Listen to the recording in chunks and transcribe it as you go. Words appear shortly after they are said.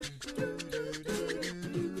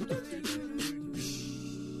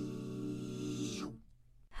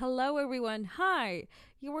Hello, everyone. Hi.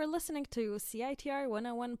 You are listening to CITR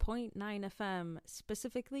 101.9 FM,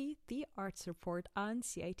 specifically the Arts Report on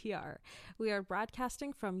CITR. We are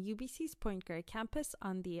broadcasting from UBC's Point Grey campus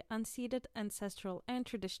on the unceded, ancestral, and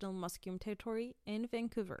traditional Musqueam territory in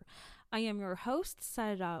Vancouver. I am your host,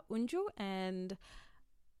 Sarah Unju, and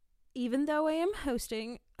even though I am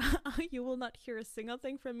hosting, you will not hear a single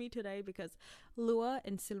thing from me today because Lua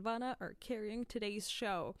and Silvana are carrying today's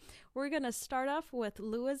show. We're going to start off with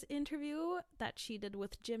Lua's interview that she did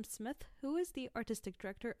with Jim Smith, who is the artistic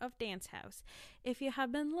director of Dance House. If you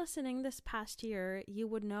have been listening this past year, you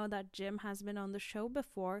would know that Jim has been on the show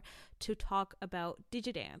before to talk about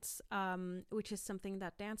Digidance, which is something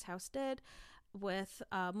that Dance House did with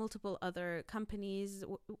multiple other companies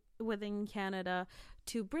within Canada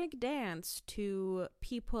to bring dance to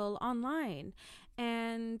people online.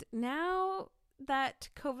 And now that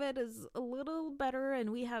COVID is a little better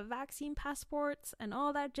and we have vaccine passports and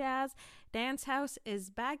all that jazz, Dance House is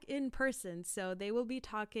back in person. So they will be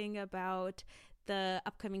talking about the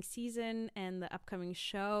upcoming season and the upcoming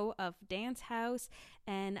show of Dance House.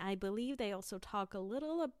 And I believe they also talk a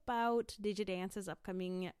little about Digidance's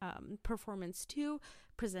upcoming performance 2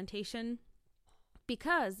 presentation.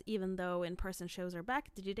 Because even though in-person shows are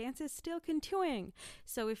back, Digidance is still continuing.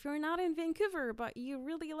 So if you're not in Vancouver, but you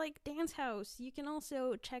really like Dance House, you can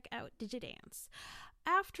also check out Digidance.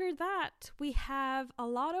 After that, we have a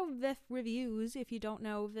lot of VIFF reviews. If you don't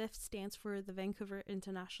know, VIFF stands for the Vancouver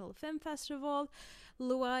International Film Festival.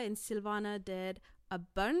 Lua and Silvana did a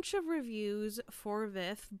bunch of reviews for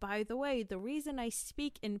VIFF. By the way, the reason I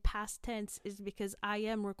speak in past tense is because I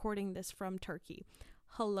am recording this from Turkey.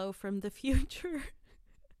 Hello from the future.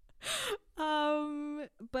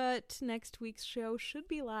 But next week's show should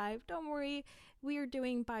be live. Don't worry, we are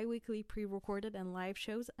doing bi-weekly pre-recorded and live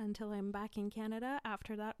shows until I'm back in Canada.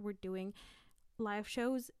 After that, we're doing live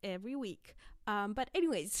shows every week. But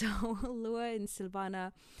anyways, so Lua and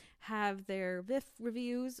Silvana have their VIFF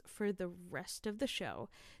reviews for the rest of the show.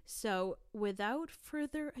 So without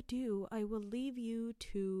further ado, I will leave you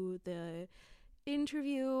to the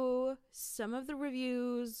interview, some of the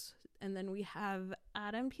reviews, and then we have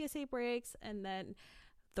Adam PSA breaks, and then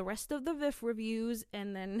the rest of the VIFF reviews,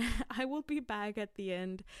 and then I will be back at the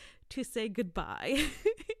end to say goodbye.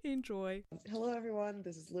 Enjoy. Hello, everyone.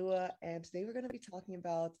 This is Lua, and today we're going to be talking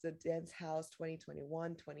about the Dance House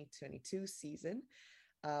 2021-2022 season,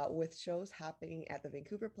 with shows happening at the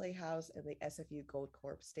Vancouver Playhouse and the SFU Gold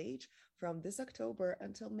Corp stage from this October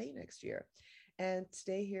until May next year. And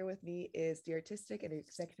today here with me is the artistic and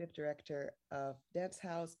executive director of Dance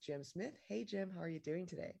House, Jim Smith. Hey, Jim, how are you doing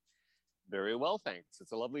today? Very well, thanks.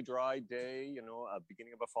 It's a lovely dry day, a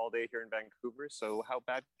beginning of a fall day here in Vancouver. So how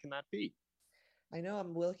bad can that be? I know,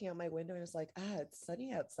 I'm looking out my window and it's like, it's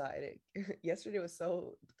sunny outside. Yesterday was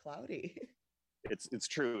so cloudy. It's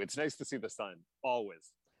true. It's nice to see the sun,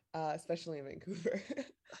 always. Especially in Vancouver.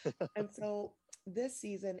 And so this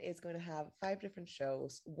season is going to have 5 different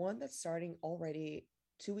shows. One that's starting already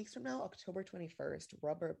 2 weeks from now, October 21st,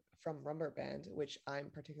 Rubber Band, which I'm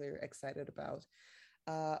particularly excited about.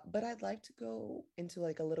 But I'd like to go into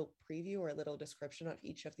like a little preview or a little description of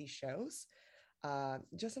each of these shows,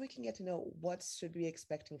 just so we can get to know what should we be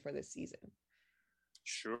expecting for this season.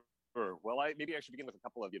 Sure. Well, maybe I should begin with a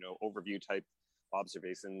couple of, overview type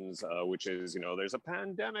observations, which is, there's a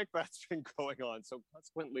pandemic that's been going on. So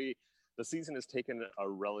consequently, the season has taken a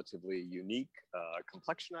relatively unique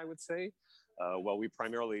complexion, I would say. While we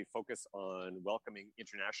primarily focus on welcoming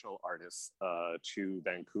international artists to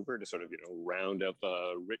Vancouver to sort of, round out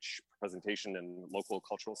the rich presentation and local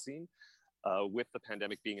cultural scene. With the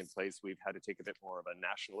pandemic being in place, we've had to take a bit more of a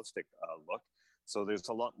nationalistic look. So there's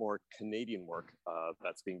a lot more Canadian work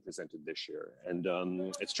that's being presented this year. And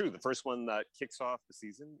it's true, the first one that kicks off the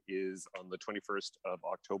season is on the 21st of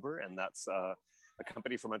October, and that's a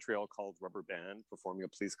company from Montreal called Rubber Band performing a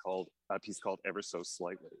piece called Ever So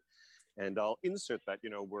Slightly. And I'll insert that,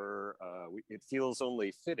 it feels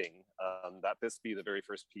only fitting that this be the very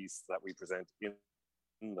first piece that we present in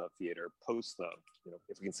the theater post the,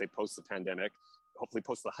 if we can say post the pandemic, hopefully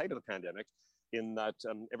post the height of the pandemic, in that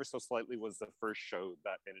Ever So Slightly was the first show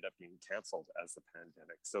that ended up being canceled as the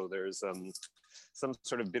pandemic. So there's some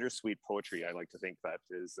sort of bittersweet poetry, I like to think, that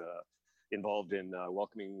is involved in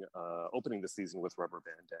opening the season with Rubber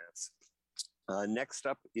Band Dance. Next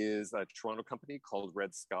up is a Toronto company called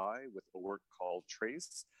Red Sky with a work called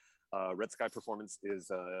Trace. Red Sky Performance is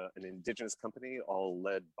an Indigenous company, all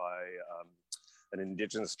led by an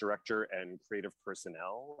Indigenous director and creative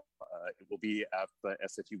personnel. It will be at the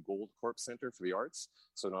SFU Goldcorp Center for the Arts,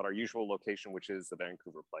 so not our usual location, which is the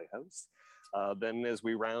Vancouver Playhouse. Then as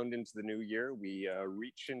we round into the new year, we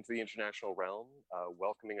reach into the international realm,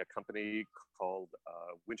 welcoming a company called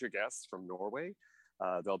Winter Guests from Norway.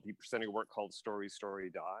 They'll be presenting a work called Story, Story,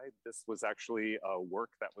 Die. This was actually a work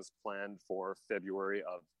that was planned for February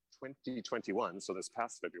of 2021, so this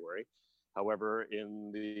past February. However,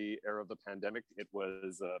 in the era of the pandemic, it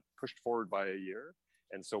was pushed forward by a year.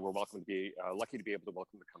 And so we're lucky to be able to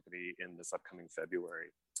welcome the company in this upcoming February.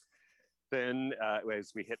 Then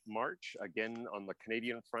as we hit March, again on the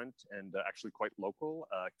Canadian front and actually quite local,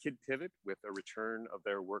 Kid Pivot with a return of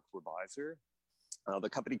their work Reviser. The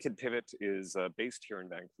company Kid Pivot is based here in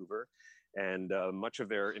Vancouver, and much of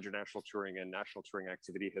their international touring and national touring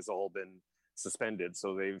activity has all been suspended.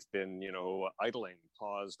 So they've been, idling,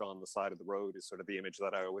 paused on the side of the road is sort of the image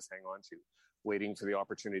that I always hang on to, waiting for the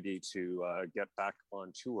opportunity to get back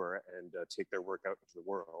on tour and take their work out into the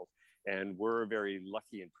world. And we're very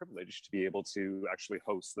lucky and privileged to be able to actually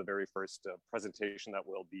host the very first presentation that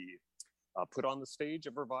will be put on the stage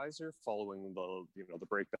of Reviser following the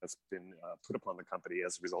break that's been put upon the company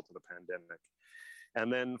as a result of the pandemic.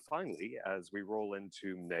 And then finally, as we roll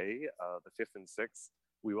into May, the 5th and 6th,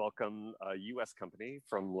 we welcome a US company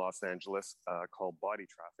from Los Angeles called Body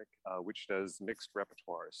Traffic, which does mixed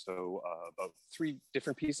repertoire. So about 3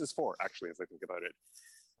 different pieces, 4 actually, as I think about it.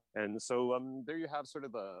 And so there you have sort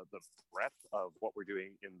of the breadth of what we're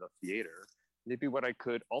doing in the theater. Maybe what I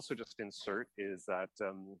could also just insert is that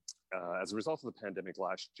as a result of the pandemic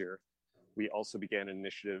last year, we also began an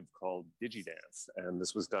initiative called DigiDance. And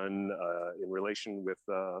this was done in relation with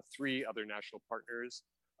 3 other national partners,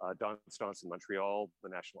 Dance in Montreal, the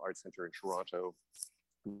National Arts Centre in Toronto,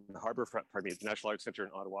 the National Arts Centre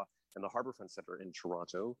in Ottawa, and the Harbourfront Centre in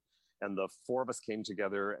Toronto. And the 4 of us came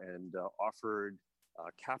together and offered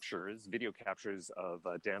video captures of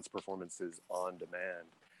dance performances on demand.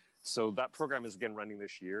 So that program is again running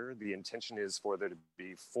this year. The intention is for there to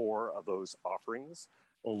be 4 of those offerings.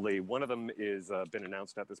 Only one of them is been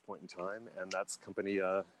announced at this point in time, and that's company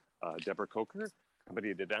Deborah Coker,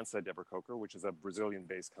 company de Dança Deborah Coker, which is a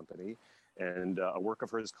Brazilian-based company, and a work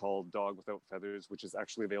of hers called Dog Without Feathers, which is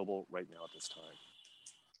actually available right now at this time.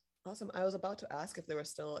 Awesome. I was about to ask if there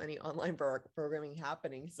was still any online programming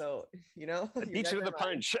happening. So, I beat you to the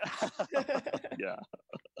punch. Yeah.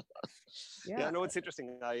 Yeah. No, it's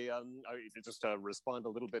interesting. I just respond a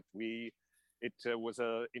little bit. It was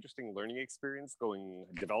an interesting learning experience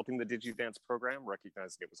developing the DigiDance program,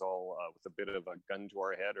 recognizing it was all with a bit of a gun to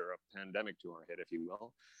our head or a pandemic to our head, if you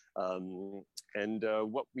will. And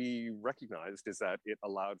what we recognized is that it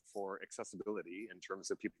allowed for accessibility in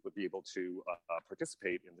terms of people would be able to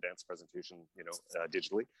participate in the dance presentation,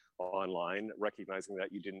 digitally, online, recognizing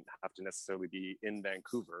that you didn't have to necessarily be in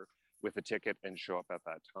Vancouver with a ticket and show up at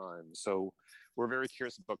that time. So we're very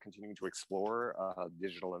curious about continuing to explore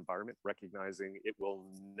digital environment, recognizing it will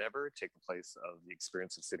never take the place of the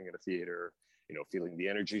experience of sitting in a theater, feeling the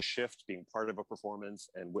energy shift, being part of a performance,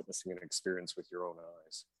 and witnessing an experience with your own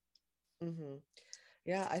eyes. Mm-hmm.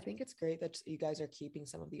 Yeah, I think it's great that you guys are keeping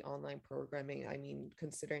some of the online programming. I mean,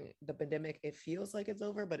 considering the pandemic, it feels like it's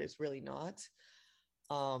over, but it's really not.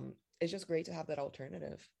 It's just great to have that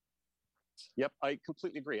alternative. Yep, I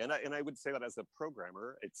completely agree, and I would say that as a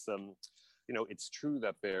programmer, it's it's true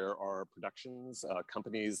that there are productions,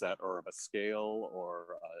 companies that are of a scale or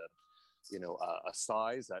a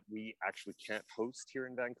size that we actually can't host here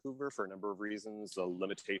in Vancouver for a number of reasons, the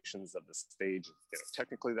limitations of the stage,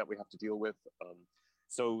 technically that we have to deal with.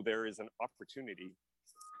 So there is an opportunity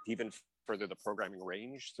to even further the programming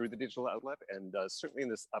range through the digital outlet, and certainly in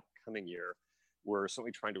this upcoming year, we're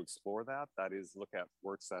certainly trying to explore that. That is, look at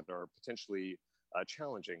works that are potentially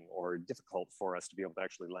challenging or difficult for us to be able to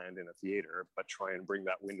actually land in a theater, but try and bring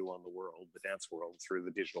that window on the world, the dance world, through the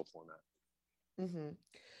digital format. Mm-hmm.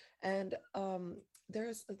 And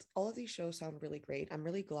there's all of these shows sound really great. I'm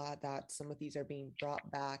really glad that some of these are being brought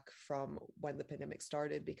back from when the pandemic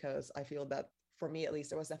started, because I feel that for me, at least,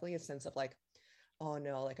 there was definitely a sense of like, oh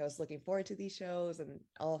no, like I was looking forward to these shows, and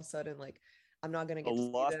all of a sudden, like, I'm not gonna get to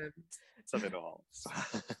see them. Of it all.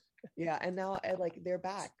 Yeah, and now they're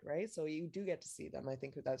back, right? So you do get to see them. I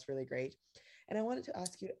think that's really great. And I wanted to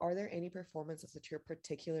ask you, are there any performances that you're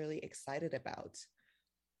particularly excited about?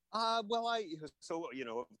 Of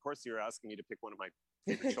course, you're asking me to pick one of my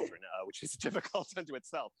favorite children, which is difficult unto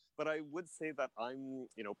itself. But I would say that I'm,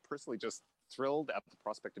 personally just thrilled at the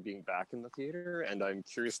prospect of being back in the theater, and I'm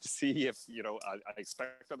curious to see if, I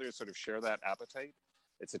expect others sort of share that appetite.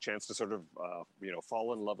 It's a chance to sort of,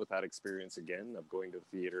 fall in love with that experience again of going to the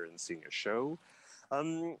theater and seeing a show.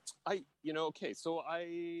 Okay, so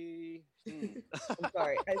I'm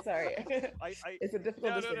sorry. It's a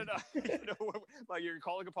difficult decision. No. Well, you're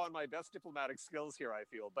calling upon my best diplomatic skills here, I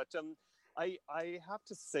feel. But I have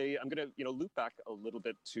to say, I'm going to, loop back a little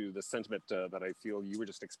bit to the sentiment that I feel you were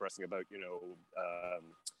just expressing about,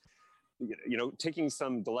 taking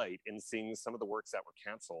some delight in seeing some of the works that were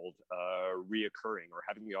canceled reoccurring or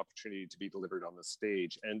having the opportunity to be delivered on the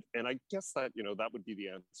stage. And I guess that, that would be the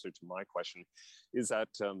answer to my question, is that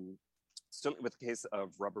certainly with the case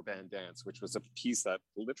of Rubber Band Dance, which was a piece that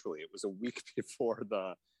literally, it was a week before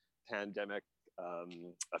the pandemic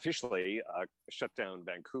officially shut down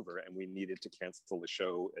Vancouver, and we needed to cancel the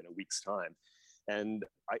show in a week's time. And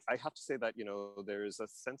I have to say that, there's a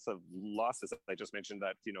sense of loss, as I just mentioned,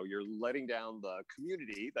 that, you're letting down the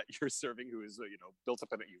community that you're serving, who is, you've built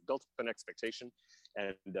up an expectation.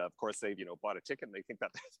 And of course, they've, bought a ticket and they think that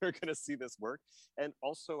they're going to see this work. And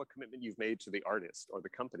also a commitment you've made to the artist or the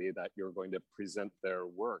company that you're going to present their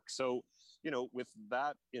work. So, with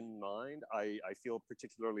that in mind, I feel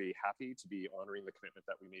particularly happy to be honoring the commitment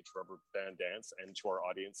that we made to Rubber Band Dance and to our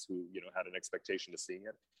audience who, had an expectation to seeing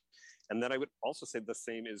it. And then I would also say the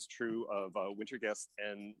same is true of Winter Guest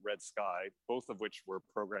and Red Sky, both of which were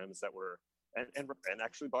programs that were, and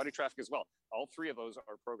actually Body Traffic as well. All three of those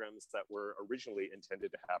are programs that were originally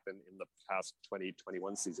intended to happen in the past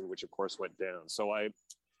 2021 season, which of course went down. So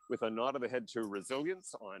with a nod of the head to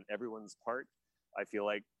resilience on everyone's part, I feel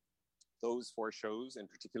like those four shows in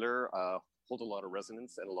particular hold a lot of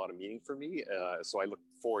resonance and a lot of meaning for me. So I look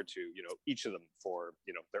forward to, each of them for,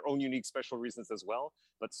 their own unique special reasons as well,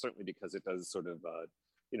 but certainly because it does sort of,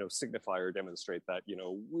 signify or demonstrate that,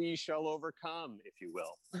 we shall overcome, if you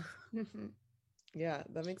will. Yeah,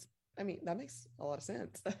 that makes a lot of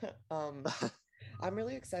sense. I'm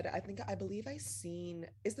really excited. I believe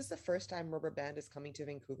is this the first time Rubber Band is coming to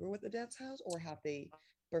Vancouver with the Dance House, or have they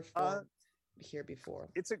performed here before?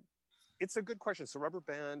 It's a good question. So Rubber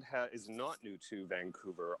Band is not new to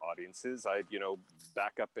Vancouver audiences. I'd,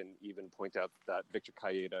 back up and even point out that Victor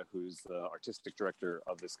Cayeta, who's the artistic director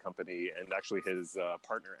of this company, and actually his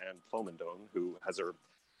partner, Anne Plomondon, who has her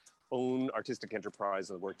own artistic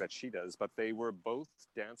enterprise and the work that she does, but they were both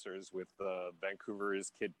dancers with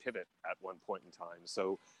Vancouver's Kid Pivot at one point in time.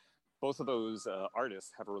 So both of those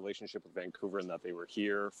artists have a relationship with Vancouver in that they were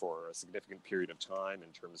here for a significant period of time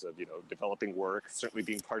in terms of, developing work, certainly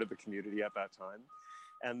being part of the community at that time.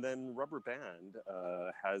 And then Rubber Band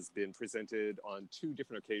has been presented on two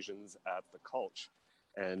different occasions at the Cultch.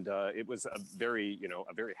 And it was a very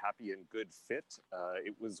happy and good fit.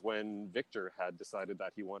 It was when Victor had decided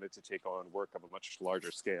that he wanted to take on work of a much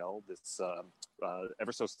larger scale. This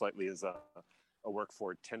Ever So Slightly is a work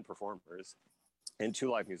for 10 performers and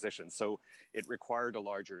 2 live musicians. So it required a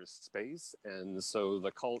larger space. And so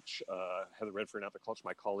the Cultch, Heather Redfern at the Cultch,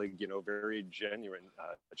 my colleague, very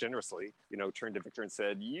generously, turned to Victor and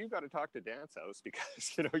said, you got to talk to Dance House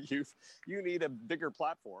because, you need a bigger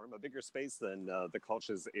platform, a bigger space than the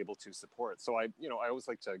Cultch is able to support. So I always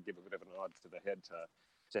like to give a bit of a nod to the head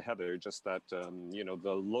to Heather, just that,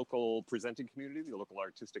 the local presenting community, the local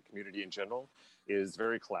artistic community in general is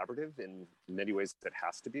very collaborative in many ways. It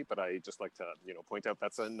has to be, but I just like to, point out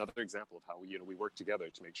that's another example of how, we work together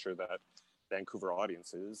to make sure that Vancouver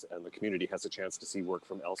audiences and the community has a chance to see work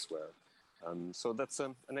from elsewhere. So that's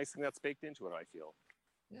a nice thing that's baked into it, I feel.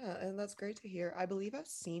 Yeah, and that's great to hear. I believe I've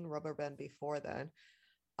seen Rubber Band before then,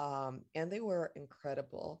 and they were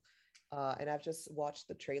incredible. And I've just watched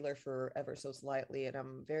the trailer for Ever So Slightly, and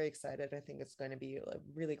I'm very excited. I think it's going to be a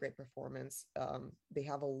really great performance. They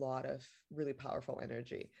have a lot of really powerful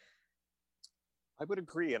energy. I would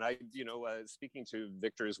agree. And speaking to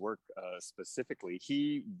Victor's work specifically,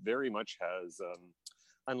 he very much has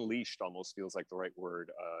unleashed, almost feels like the right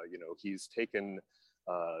word. He's taken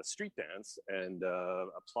street dance and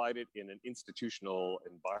applied it in an institutional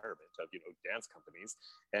environment of dance companies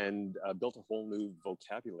and built a whole new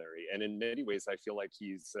vocabulary. And in many ways, I feel like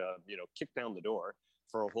he's kicked down the door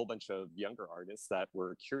for a whole bunch of younger artists that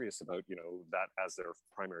were curious about that as their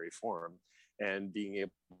primary form, and being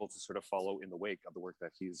able to sort of follow in the wake of the work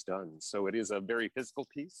that he's done. So it is a very physical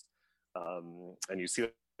piece, and you see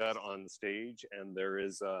that on stage, and there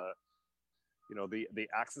is the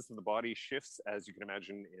axis of the body shifts, as you can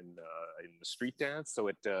imagine, in the street dance. So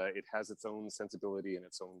it has its own sensibility and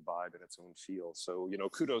its own vibe and its own feel. So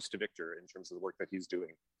kudos to Victor in terms of the work that he's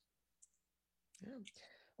doing. Yeah.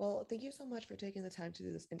 Well, thank you so much for taking the time to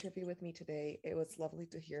do this interview with me today. It was lovely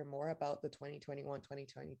to hear more about the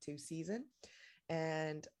 2021-2022 season,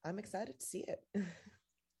 and I'm excited to see it.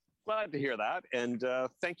 Glad to hear that, and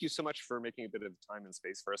thank you so much for making a bit of time and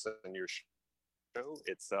space for us on your show.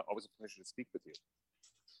 It's always a pleasure to speak with you.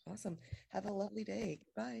 Awesome. Have a lovely day.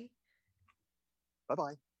 Bye.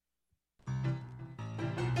 Bye-bye.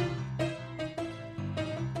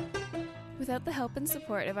 Without the help and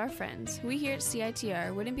support of our friends, we here at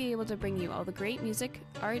CITR wouldn't be able to bring you all the great music,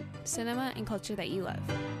 art, cinema, and culture that you love.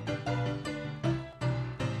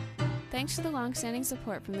 Thanks to the long-standing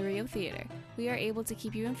support from the Rio Theatre, we are able to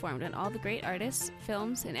keep you informed on all the great artists,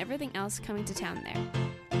 films, and everything else coming to town there.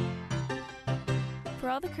 For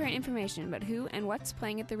all the current information about who and what's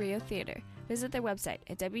playing at the Rio Theatre, visit their website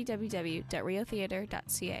at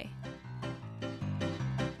www.riotheatre.ca.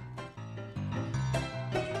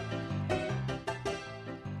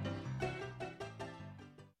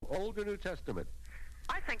 Old or New Testament?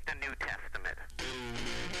 I think the New Testament.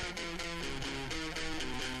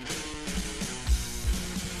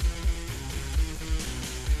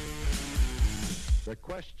 The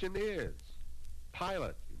question is,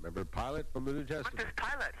 Pilate. You remember Pilate from the New What Testament?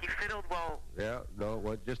 does Pilate? He fiddled well. Yeah, no,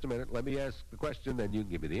 well, just a minute. Let me ask the question, then you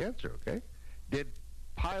can give me the answer, okay? Did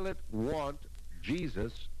Pilate want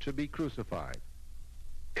Jesus to be crucified?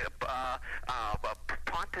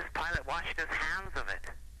 Pontius Pilate washed his hands of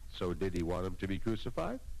it. So did he want him to be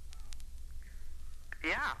crucified?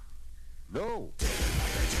 Yeah. No.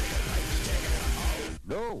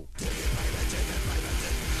 No.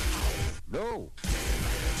 No.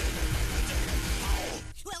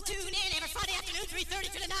 Well, tune in every Friday afternoon,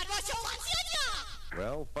 3:30 to the Night Rush Show on CITR.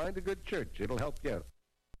 Well, find a good church. It'll help you.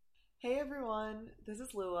 Hey everyone, this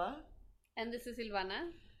is Lua, And this is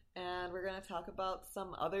Silvana. and we're going to talk about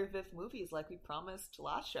some other VIFF movies like we promised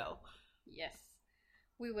last show. Yes,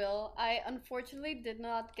 we will. I unfortunately did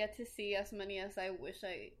not get to see as many as I wish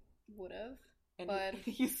I would have. And But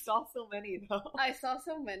you saw so many though. I saw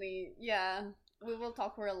so many. Yeah, we will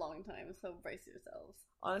talk for a long time, so brace yourselves.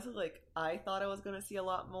 Honestly, like I thought I was going to see a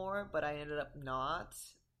lot more, but I ended up not.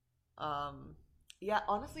 Yeah,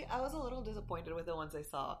 honestly, I was a little disappointed with the ones I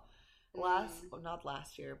saw. Not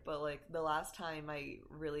last year, but like the last time I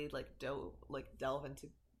really delve into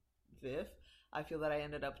VIFF, I feel that I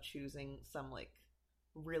ended up choosing some like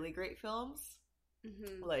really great films.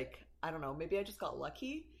 Mm-hmm. Like, I don't know, maybe I just got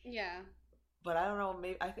lucky, Yeah. but I don't know,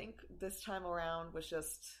 maybe I think this time around was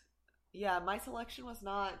just, yeah, my selection was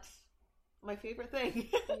not my favorite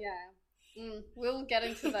thing. Yeah. We'll get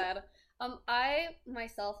into that. I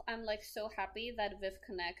myself, I'm like so happy that VIFF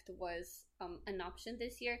Connect was an option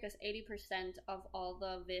this year, because 80% of all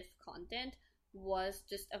the VIFF content was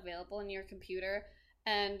just available on your computer,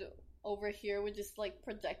 and over here we just like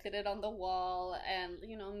projected it on the wall and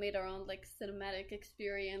made our own like cinematic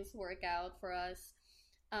experience work out for us.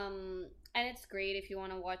 And it's great if you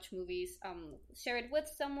want to watch movies, share it with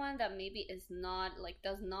someone that maybe is not like,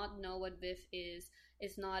 does not know what VIFF is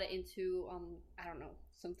not into I don't know,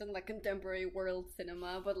 something like contemporary world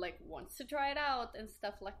cinema, but like wants to try it out and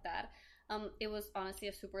stuff like that. It was honestly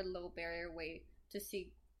a super low barrier way to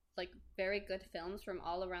see like very good films from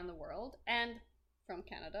all around the world and from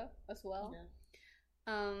Canada as well.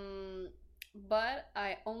 Yeah. But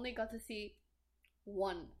I only got to see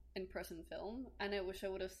one in-person film, and I wish I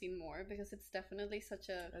would have seen more, because it's definitely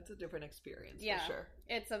That's a different experience, yeah, for sure.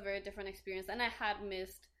 It's a very different experience, and I had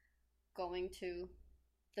missed going to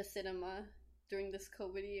the cinema during this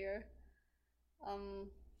COVID year.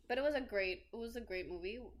 But it was a great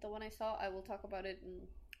movie. The one I saw, I will talk about it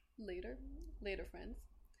later, friends.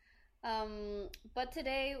 But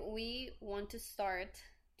today we want to start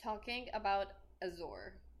talking about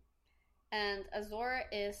Azor. And Azor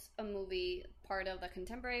is a movie part of the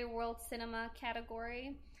contemporary world cinema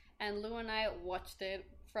category, and Lua and I watched it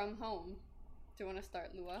from home. Do you want to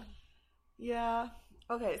start, Lua? Yeah.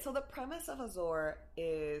 Okay, so the premise of Azor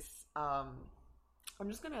is, I'm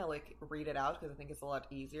just gonna like read it out because I think it's a lot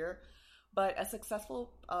easier. But a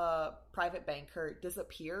successful private banker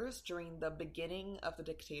disappears during the beginning of the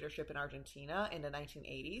dictatorship in Argentina in the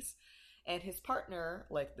 1980s. And his partner,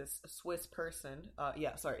 like this Swiss person,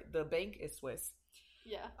 the bank is Swiss.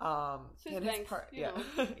 Yeah. Swiss and banks, his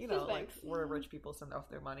you know, like banks. where rich people send off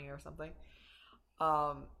their money or something.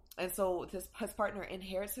 And so his partner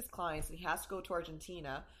inherits his clients, and he has to go to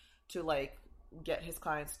Argentina to like get his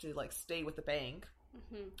clients to like stay with the bank.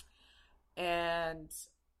 Mm-hmm. And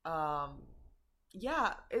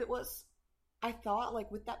it was. I thought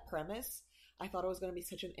like with that premise, I thought it was going to be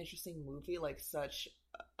such an interesting movie, like such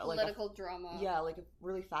political drama. Yeah, like a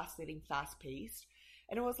really fascinating, fast paced,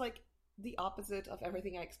 and it was like the opposite of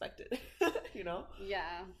everything I expected.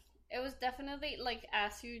 Yeah, it was definitely like,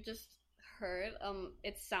 as you just heard,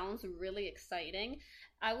 it sounds really exciting.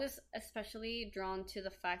 I was especially drawn to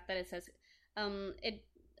the fact that it says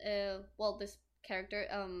this character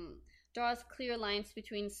draws clear lines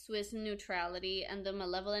between Swiss neutrality and the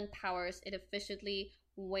malevolent powers it efficiently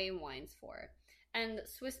wayfinds for. And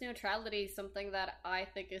Swiss neutrality is something that I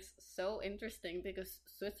think is so interesting because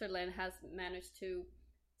Switzerland has managed to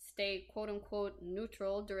stay quote-unquote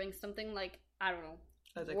neutral during something like, I don't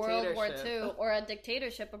know, World War II or a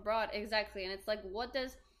dictatorship abroad. Exactly. And it's like, what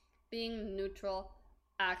does being neutral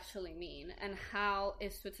actually mean? And how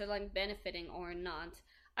is Switzerland benefiting or not?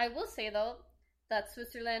 I will say, though, that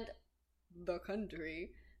Switzerland, the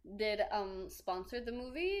country, did sponsor the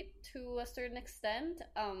movie to a certain extent.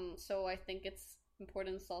 So I think it's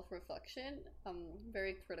important self-reflection,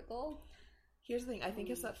 very critical. Here's the thing, I think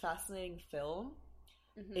it's a fascinating film.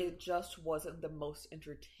 It just wasn't the most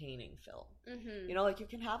entertaining film. You know, like you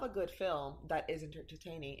can have a good film that isn't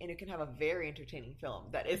entertaining, and you can have a very entertaining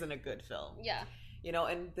film that isn't a good film. Yeah. You know,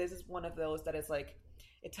 and this is one of those that is like,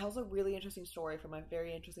 it tells a really interesting story from a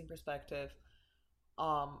very interesting perspective,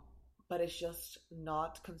 but it's just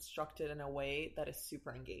not constructed in a way that is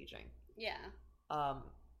super engaging. Yeah.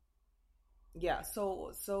 Yeah,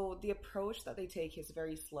 so the approach that they take is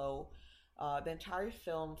very slow. The entire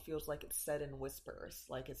film feels like it's said in whispers,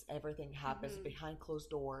 like it's everything happens behind closed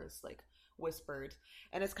doors, like whispered,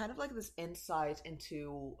 and it's kind of like this insight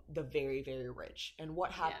into the very, very rich and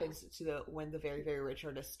what happens to when the very, very rich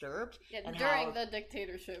are disturbed. Yeah, and during the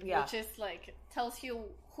dictatorship, which is like tells you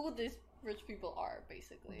who these rich people are,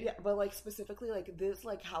 basically. Yeah, but like specifically, like this,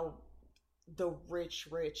 like how the rich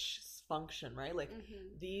function, right? Like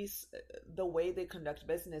the way they conduct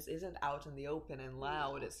business isn't out in the open and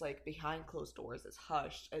loud. It's like behind closed doors. It's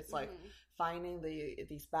hushed. It's like finding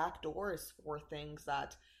these back doors for things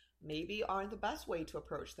that maybe aren't the best way to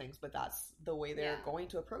approach things, but that's the way they're going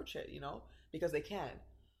to approach it, you know, because they can.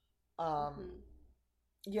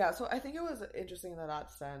 Yeah, so I think it was interesting in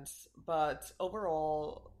that sense, but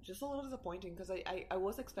overall, just a little disappointing because I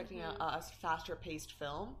was expecting a faster paced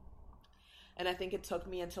film. And I think it took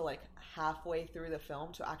me until like halfway through the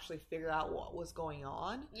film to actually figure out what was going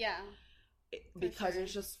on. Yeah. Because it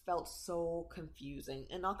just felt so confusing.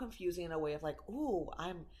 And not confusing in a way of like, ooh,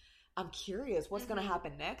 I'm curious what's going to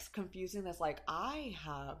happen next. Confusing as like, I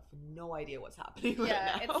have no idea what's happening right now.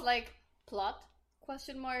 Yeah, it's like plot, ?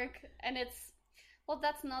 And it's, well,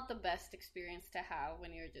 that's not the best experience to have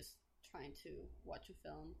when you're just trying to watch a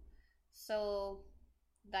film. So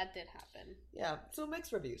that did happen. Yeah, so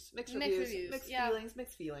mixed reviews, mixed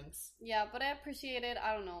feelings. Yeah, but I appreciated,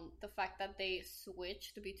 I don't know, the fact that they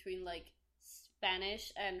switched between like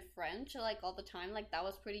Spanish and French like all the time. Like that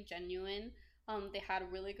was pretty genuine. They had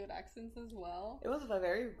really good accents as well. It was a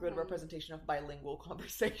very good representation of bilingual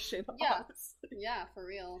conversation. Yeah, honestly. Yeah, for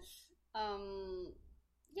real.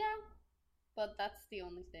 Yeah, but that's the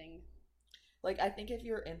only thing. Like, I think if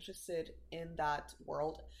you're interested in that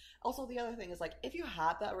world, also the other thing is like, if you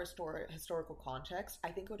had that historical context,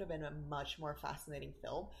 I think it would have been a much more fascinating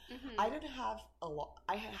film. I didn't have a lot.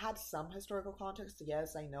 I had some historical context.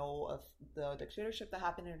 Yes, I know of the dictatorship that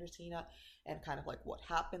happened in Argentina and kind of like what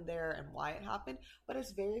happened there and why it happened, but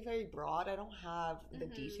it's very, very broad. I don't have the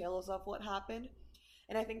details of what happened.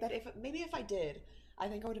 And I think that if I did, I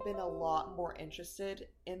think I would have been a lot more interested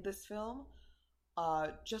in this film.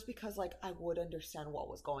 Just because like I would understand what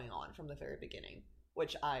was going on from the very beginning,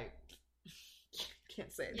 which I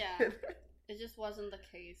can't say. Yeah, it just wasn't the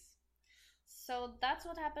case. So that's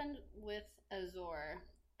what happened with Azor,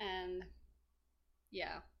 and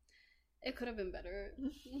yeah, it could have been better.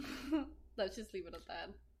 Let's just leave it at that.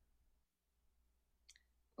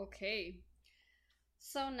 Okay,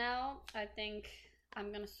 so now I think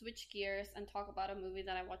I'm gonna switch gears and talk about a movie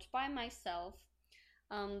that I watched by myself.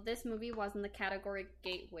 This movie was in the category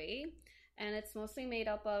Gateway, and it's mostly made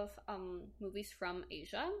up of movies from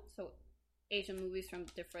Asia, so Asian movies from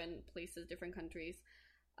different places, different countries.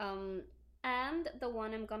 And the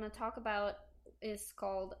one I'm gonna talk about is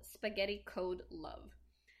called Spaghetti Code Love.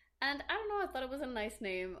 And I don't know, I thought it was a nice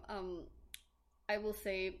name. I will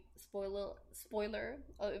say spoiler,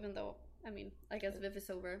 even though, I mean, I guess VIFF is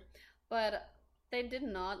over, but they did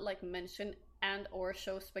not like mention and or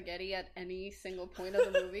show spaghetti at any single point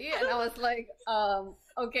of the movie, and I was like,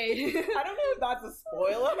 okay. I don't know if that's a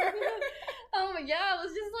spoiler. Yeah, I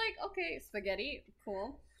was just like, okay, spaghetti,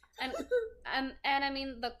 cool. And I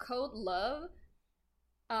mean, the code love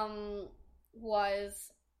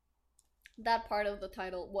was, that part of the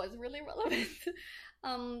title was really relevant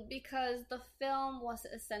because the film was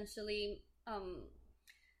essentially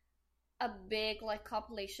a big like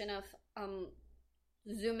compilation of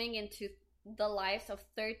zooming into the lives of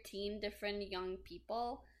 13 different young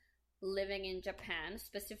people living in Japan,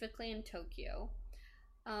 specifically in Tokyo.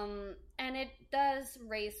 And it does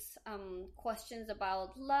raise questions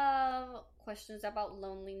about love, questions about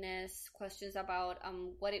loneliness, questions about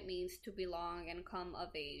what it means to belong and come of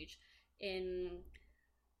age in,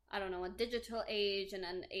 I don't know, a digital age and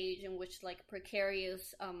an age in which like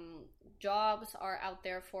precarious jobs are out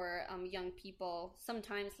there for young people,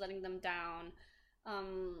 sometimes letting them down.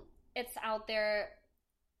 It's out there.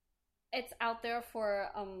 It's out there for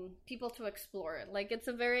people to explore. Like, it's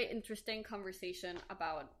a very interesting conversation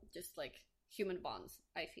about just like human bonds,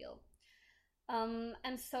 I feel.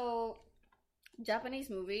 And so, Japanese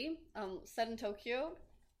movie, set in Tokyo,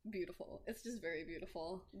 beautiful. It's just very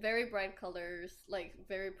beautiful. Very bright colors, like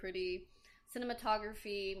very pretty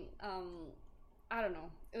cinematography. I don't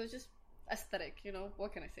know. It was just aesthetic, you know.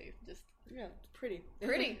 What can I say? Just Yeah, it's pretty.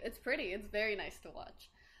 pretty. It's pretty. It's very nice to watch.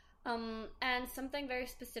 And something very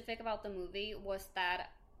specific about the movie was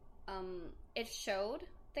that it showed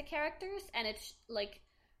the characters, and it like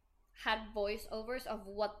had voiceovers of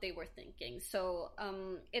what they were thinking. So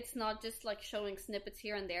it's not just like showing snippets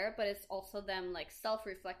here and there, but it's also them like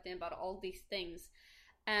self-reflecting about all these things.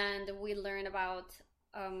 And we learn about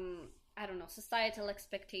I don't know, societal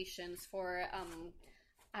expectations for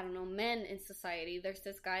I don't know, men in society. There's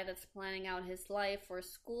this guy that's planning out his life for a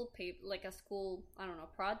school like a school, I don't know,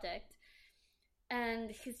 project. And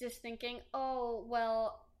he's just thinking, oh,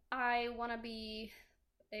 well, I want to be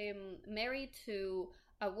married to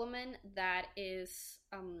a woman that is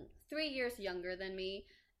 3 years younger than me,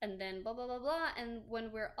 and then blah, blah, blah, blah. And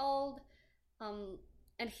when we're old,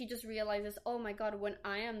 and he just realizes, oh my God, when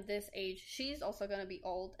I am this age, she's also going to be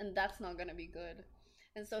old, and that's not going to be good.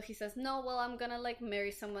 And so he says, no, well, I'm gonna like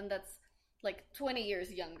marry someone that's like 20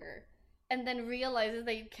 years younger. And then realizes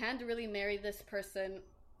that you can't really marry this person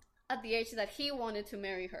at the age that he wanted to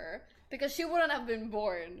marry her, because she wouldn't have been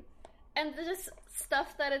born. And just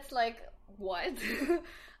stuff that it's like, what?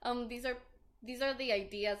 These are the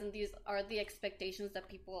ideas, and these are the expectations that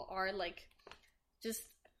people are like just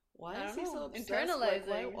Why is he so obsessed? internalizing?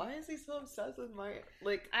 Like, why is he so obsessed with my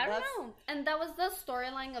like? I don't know. And that was the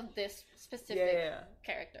storyline of this specific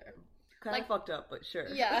character. Kind of fucked up, but sure.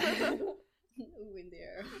 Yeah. Ooh, in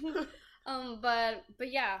there.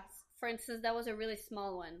 But yeah. For instance, that was a really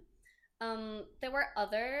small one. There were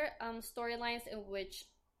other storylines in which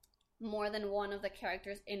more than one of the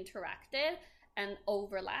characters interacted and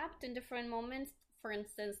overlapped in different moments. For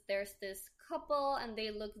instance, there's this couple, and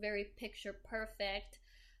they look very picture perfect.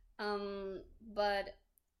 But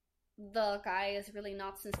the guy is really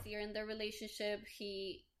not sincere in their relationship.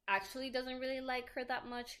 He actually doesn't really like her that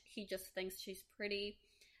much. He just thinks she's pretty.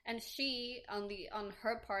 And she, on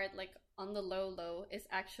her part, like on the low, is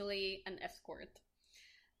actually an escort.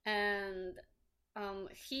 And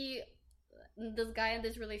this guy in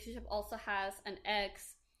this relationship also has an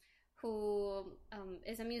ex who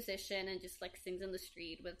is a musician and just like sings in the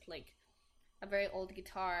street with like a very old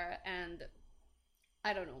guitar. And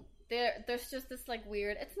I don't know. There's just this like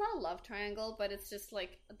weird, it's not a love triangle, but it's just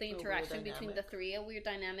like the interaction between the three, a weird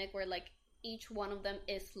dynamic where like each one of them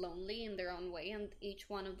is lonely in their own way, and each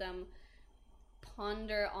one of them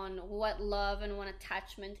ponder on what love and what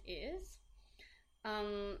attachment is.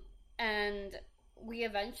 And we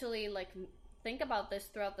eventually like think about this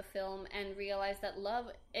throughout the film and realize that love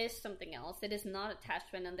is something else. It is not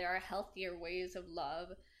attachment, and there are healthier ways of love.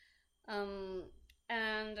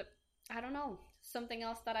 And I don't know, something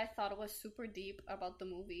else that I thought was super deep about the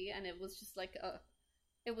movie, and it was just like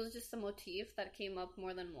it was just a motif that came up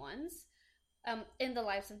more than once in the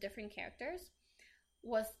lives of different characters,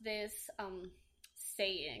 was this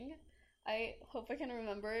saying. I hope I can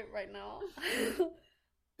remember it right now.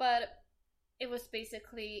 But it was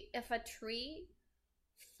basically, if a tree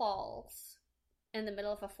falls in the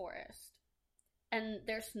middle of a forest and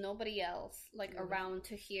there's nobody else like around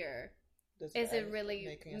to hear, is it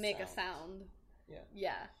really make a sound?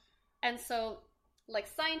 Yeah. And so, like,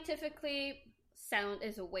 scientifically, sound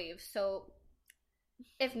is a wave. So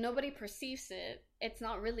if nobody perceives it, it's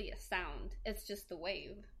not really a sound. It's just a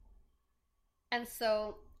wave. And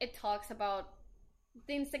so it talks about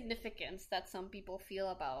the insignificance that some people feel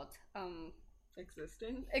about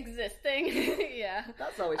existing. Yeah.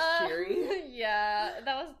 That's always cheery. Yeah,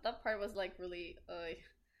 that part was like really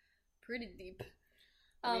pretty deep.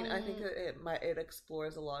 I mean, I think it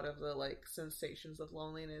explores a lot of the like sensations of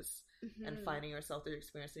loneliness and finding yourself through your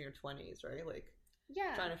experience in your 20s, right? Like,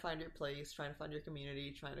 yeah, trying to find your place, trying to find your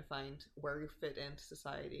community, trying to find where you fit into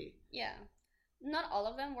society. Yeah, not all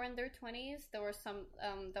of them were in their 20s. There were some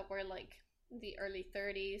that were like the early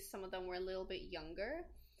 30s. Some of them were a little bit younger,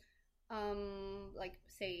 like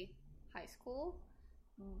say high school.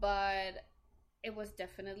 But it was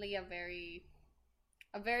definitely a very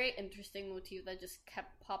a very interesting motif that just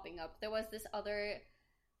kept popping up. There was this other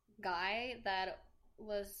guy that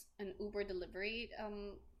was an Uber delivery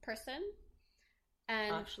person,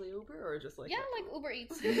 and Actually Uber or just like like Uber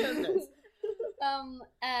Eats. Nice.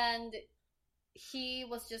 And he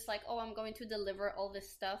was just like, oh, I'm going to deliver all this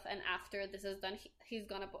stuff, and after this is done, he's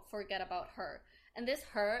gonna forget about her. And this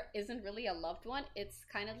her isn't really a loved one. It's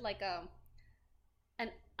kind of like an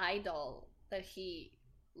idol that he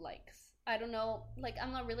likes. I don't know, like,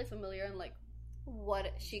 I'm not really familiar in like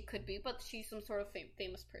what she could be, but she's some sort of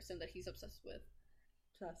famous person that he's obsessed with.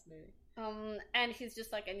 Fascinating. And he's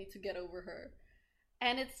just like, I need to get over her.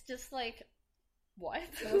 And it's just like, what?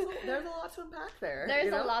 There's a lot to unpack there.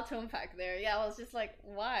 There's a lot to unpack there. Yeah, I was just like,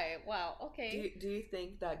 why? Wow, okay. Do you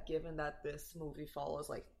think that given that this movie follows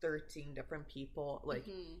like 13 different people, like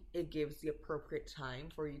it gives the appropriate time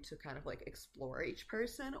for you to kind of like explore each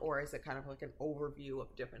person, or is it kind of like an overview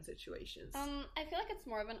of different situations? I feel like it's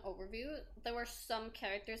more of an overview. There were some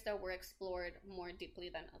characters that were explored more deeply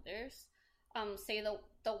than others. Say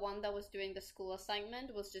the one that was doing the school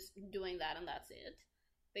assignment was just doing that and that's it,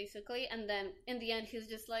 basically. And then in the end he's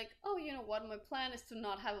just like, oh, you know what, my plan is to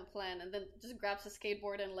not have a plan, and then just grabs a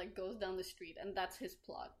skateboard and like goes down the street, and that's his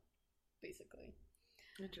plot, basically.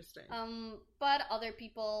 Interesting. But other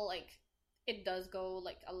people, like, it does go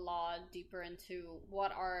like a lot deeper into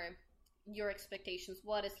what are your expectations,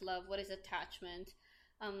 what is love, what is attachment.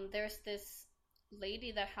 There's this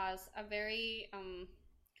lady that has a very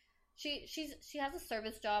she has a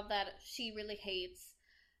service job that she really hates.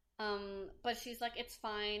 But she's like, it's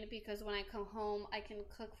fine because when I come home, I can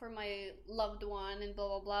cook for my loved one and blah,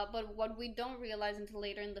 blah, blah. But what we don't realize until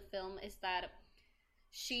later in the film is that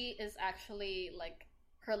she is actually like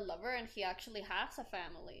her lover, and he actually has a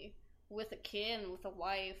family with a kid and with a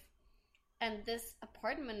wife. And this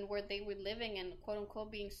apartment where they were living and quote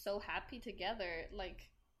unquote being so happy together, like,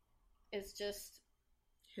 is just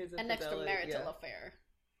an extramarital affair.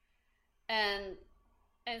 And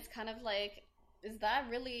it's kind of like, is that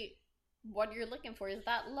really what you're looking for? Is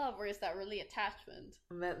that love, or is that really attachment?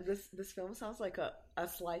 Man, this film sounds like a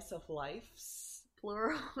slice of life,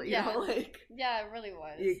 plural. You know, like, yeah, it really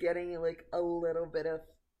was. You're getting like a little bit of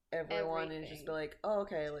everyone and just be like, oh,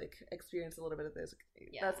 okay, like experience a little bit of this.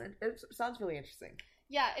 Yeah. It sounds really interesting.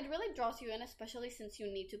 Yeah, it really draws you in, especially since you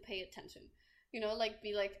need to pay attention. You know, like,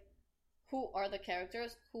 be like, who are the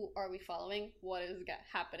characters? Who are we following? What is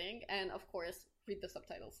happening? And of course, read the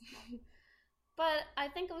subtitles. But I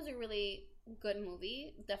think it was a really good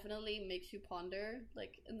movie. Definitely makes you ponder,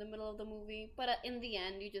 like, in the middle of the movie. But in the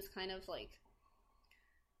end, you just kind of, like...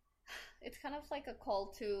 It's kind of like a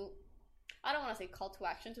call to... I don't want to say call to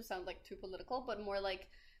action to sound, like, too political, but more like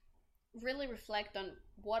really reflect on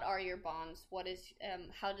what are your bonds? What is...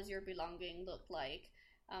 how does your belonging look like?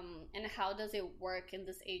 And how does it work in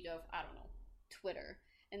this age of, I don't know, Twitter?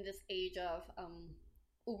 In this age of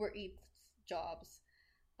Uber Eats jobs,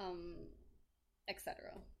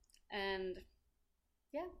 etc. And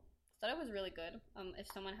yeah, I thought it was really good. If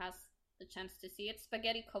someone has the chance to see it,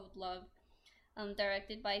 Spaghetti Code Love,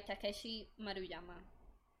 directed by Takeshi Maruyama.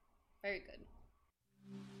 Very good.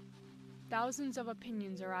 Thousands of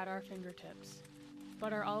opinions are at our fingertips.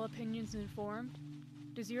 But are all opinions informed?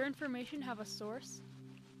 Does your information have a source?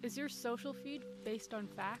 Is your social feed based on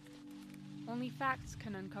fact? Only facts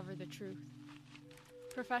can uncover the truth.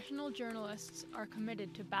 Professional journalists are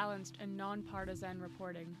committed to balanced and non-partisan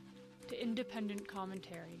reporting, to independent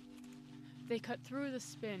commentary. They cut through the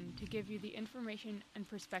spin to give you the information and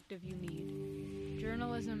perspective you need.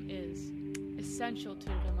 Journalism is essential to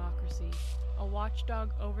democracy, a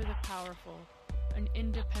watchdog over the powerful, an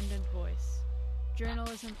independent voice.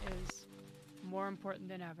 Journalism is more important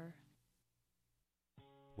than ever.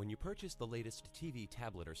 When you purchase the latest TV,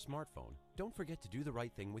 tablet, or smartphone, don't forget to do the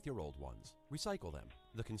right thing with your old ones. Recycle them.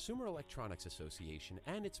 The Consumer Electronics Association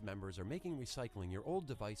and its members are making recycling your old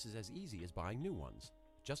devices as easy as buying new ones.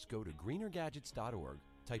 Just go to greenergadgets.org,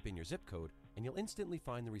 type in your zip code, and you'll instantly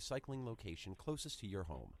find the recycling location closest to your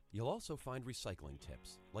home. You'll also find recycling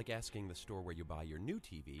tips, like asking the store where you buy your new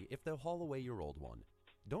TV if they'll haul away your old one.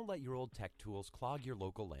 Don't let your old tech tools clog your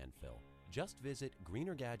local landfill. Just visit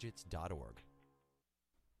greenergadgets.org.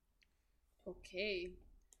 Okay,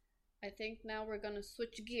 I think now we're gonna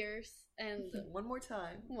switch gears and one more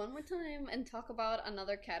time and talk about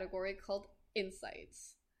another category called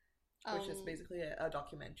Insights, which is basically a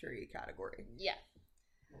documentary category. Yeah.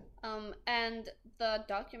 And the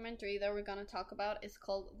documentary that we're gonna talk about is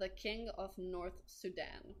called The King of North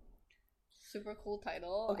Sudan. Super cool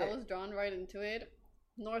title. Okay. I was drawn right into it.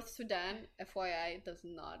 North Sudan, FYI, does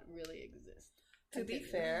not really exist. To be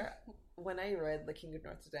fair, when I read The King of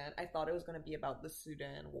North Sudan, I thought it was going to be about the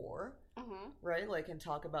Sudan War, right? Like, and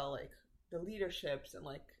talk about, like, the leaderships and,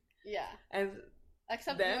 like... Yeah. And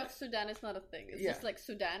except then, North Sudan is not a thing. It's just, like,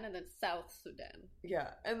 Sudan and then South Sudan. Yeah,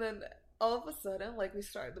 and then all of a sudden, like, we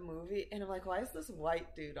start the movie, and I'm like, why is this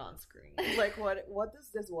white dude on screen? Like, what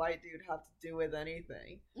does this white dude have to do with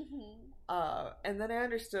anything? And then I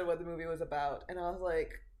understood what the movie was about, and I was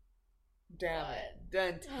like, damn it.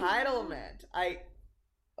 The entitlement.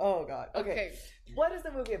 Oh, God. Okay. What is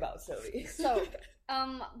the movie about, Sylvie? So,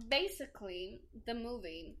 basically, the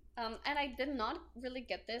movie, and I did not really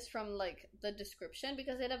get this from, like, the description,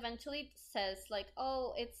 because it eventually says, like,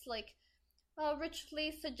 oh, it's, like,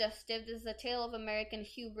 richly suggestive. This is a tale of American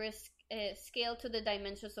hubris scaled to the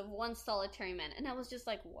dimensions of one solitary man. And I was just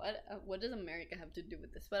like, what does America have to do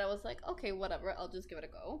with this? But I was like, okay, whatever, I'll just give it a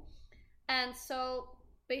go. And so,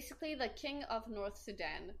 basically, the king of North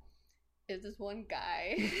Sudan is this one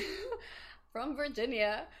guy from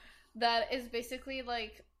Virginia that is basically,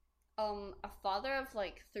 like, a father of,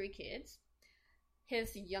 like, 3 kids.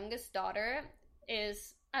 His youngest daughter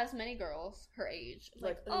is as many girls her age.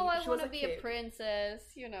 Like, oh, I want to be a princess,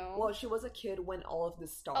 you know. Well, she was a kid when all of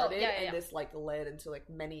this started, and this, like, led into, like,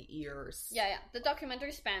 many years. Yeah. The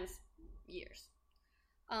documentary spans years.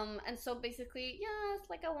 And so basically, it's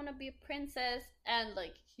like, I want to be a princess, and,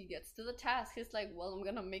 like, he gets to the task. He's like, well, I'm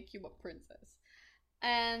gonna make you a princess.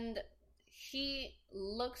 And he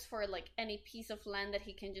looks for, like, any piece of land that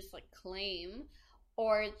he can just, like, claim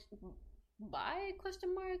or buy, ?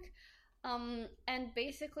 And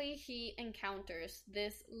basically he encounters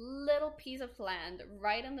this little piece of land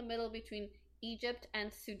right in the middle between Egypt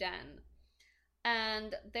and Sudan.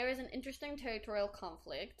 And there is an interesting territorial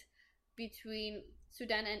conflict between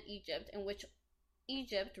Sudan and Egypt, in which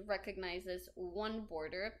Egypt recognizes one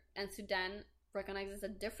border and Sudan recognizes a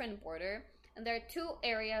different border. And there are 2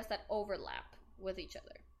 areas that overlap with each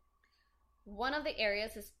other. One of the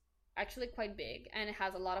areas is actually quite big, and it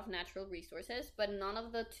has a lot of natural resources, but none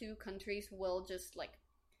of the 2 countries will just, like,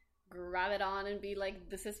 grab it on and be like,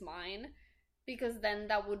 this is mine, because then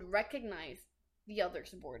that would recognize the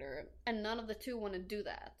other's border, and none of the 2 want to do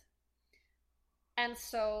that. And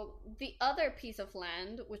so the other piece of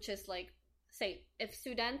land, which is, like, say, if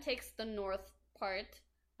Sudan takes the north part,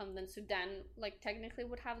 then Sudan, like, technically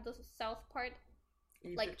would have the south part.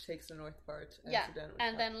 Egypt takes the north part, and Sudan would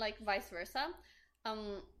and then, like, vice versa.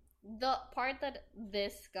 The part that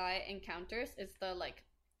this guy encounters is the, like,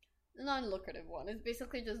 non-lucrative one. It's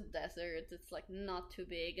basically just desert. It's, like, not too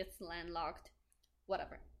big. It's landlocked.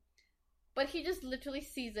 Whatever. But he just literally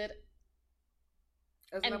sees it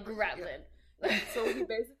and grabs it. So he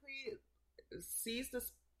basically sees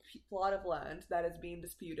this plot of land that is being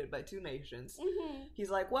disputed by 2 nations.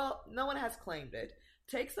 He's like, well, no one has claimed it.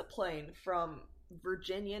 Takes a plane from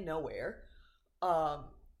Virginia nowhere,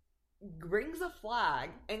 brings a flag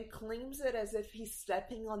and claims it as if he's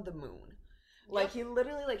stepping on the moon. Like, he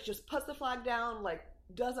literally, like, just puts the flag down, like,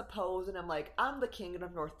 does a pose, and I'm like, I'm the king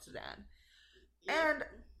of North Sudan. And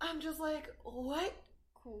I'm just like, what?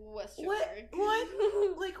 Question what? mark.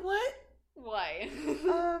 What? Like, what? Why?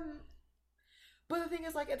 But the thing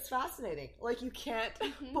is, like, it's fascinating. Like, you can't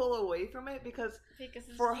pull away from it because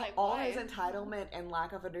it's for like, all why? his entitlement and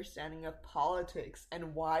lack of understanding of politics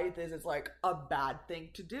and why this is, like, a bad thing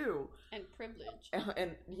to do. And privilege.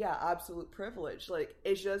 And yeah, absolute privilege. Like,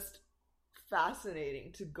 it's just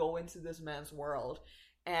fascinating to go into this man's world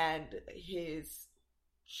and his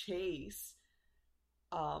chase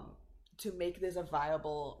to make this a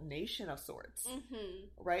viable nation of sorts.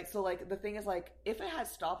 Right? So, like, the thing is, like, if it had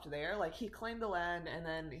stopped there, like, he claimed the land and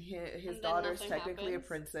then his daughter's technically a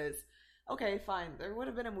princess, okay, fine, there would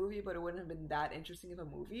have been a movie, but it wouldn't have been that interesting of a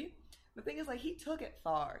movie. The thing is, like, he took it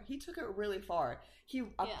far. He took it really far. He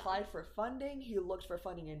applied for funding. He looked for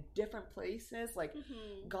funding in different places, like,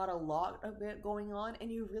 got a lot of it going on,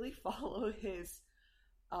 and you really follow his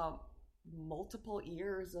multiple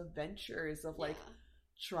years of ventures of, like,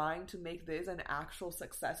 trying to make this an actual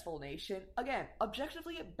successful nation. Again,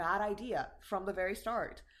 objectively a bad idea from the very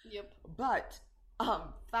start. But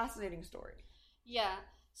fascinating story. Yeah.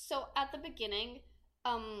 So at the beginning,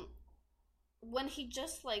 when he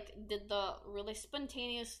just, like, did the really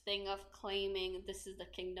spontaneous thing of claiming this is the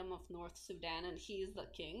kingdom of North Sudan and he's the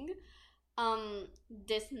king,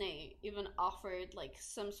 Disney even offered, like,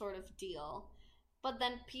 some sort of deal. But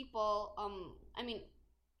then people, I mean,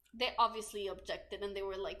 they obviously objected and they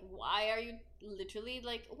were like, why are you literally,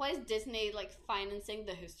 like, why is Disney, like, financing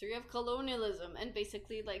the history of colonialism and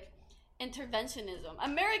basically, like, interventionism,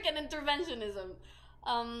 American interventionism?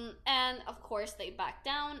 And of course they backed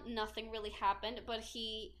down, nothing really happened, but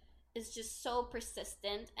he is just so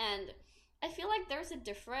persistent, and I feel like there's a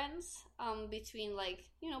difference between like,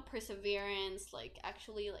 you know, perseverance, like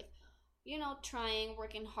actually like, you know, trying,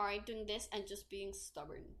 working hard, doing this, and just being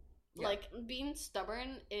stubborn. Yeah. Like being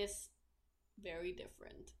stubborn is very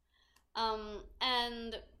different.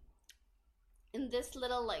 And in this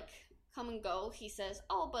little like come and go, he says,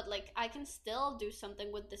 "Oh, but like I can still do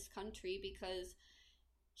something with this country," because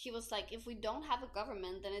he was like, if we don't have a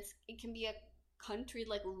government, then it can be a country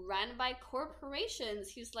like ran by corporations.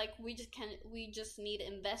 He's like, we just need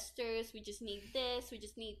investors, we just need this, we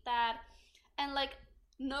just need that, and like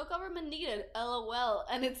no government needed, lol.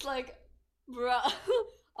 And it's like, bruh.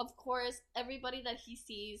 Of course everybody that he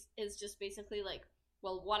sees is just basically like,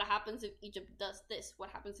 well, what happens if Egypt does this, what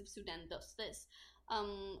happens if Sudan does this,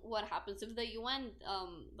 what happens if the UN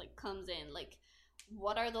like comes in, like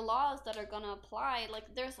what are the laws that are gonna apply?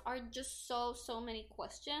 Like there's are just so many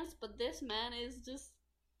questions, but this man is just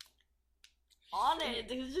on it.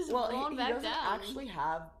 He's just blown back doesn't down. Actually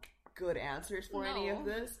have good answers for any of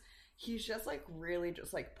this. He's just like really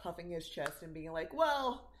just like puffing his chest and being like,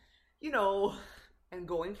 well, you know, and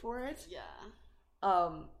going for it. Yeah.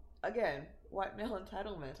 Again, white male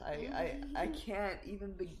entitlement. I can't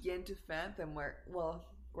even begin to fathom where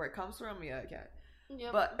it comes from. Yeah, I can't.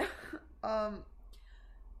 Yep. But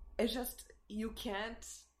it's just, you can't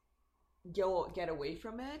get away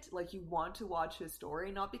from it. Like, you want to watch his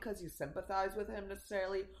story, not because you sympathize with him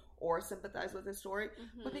necessarily or sympathize with his story,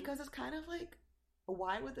 but because it's kind of like,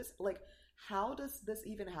 why would this, like, how does this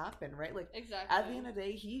even happen, right? Like, exactly. At the end of the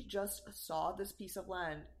day, he just saw this piece of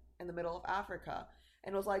land in the middle of Africa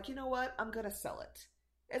and was like, you know what, I'm gonna sell it.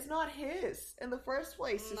 It's not his in the first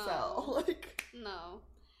place to sell. Like, no,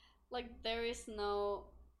 like there is no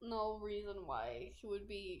reason why he would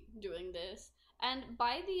be doing this. And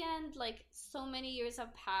by the end, like, so many years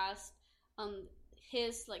have passed.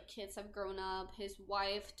 His like kids have grown up. His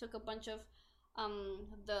wife took a bunch of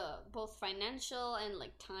the both financial and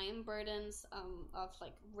like time burdens of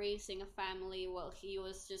like raising a family, while he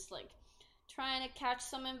was just like trying to catch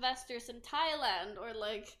some investors in Thailand, or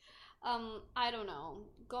like I don't know,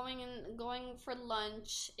 going for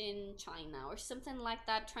lunch in China or something like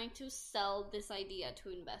that, trying to sell this idea to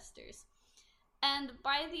investors. And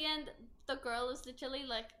by the end, the girl is literally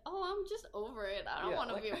like, oh, I'm just over it. I don't want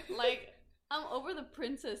to be like, I'm over the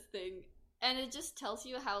princess thing. And it just tells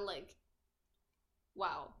you how, like,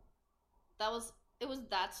 wow, it was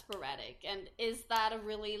that sporadic. And is that a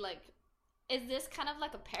really, like, is this kind of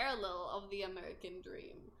like a parallel of the American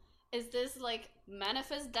dream? Is this like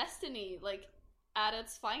manifest destiny, like at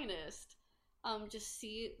its finest? Just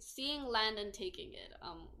seeing land and taking it.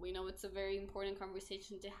 We know it's a very important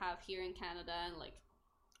conversation to have here in Canada, and like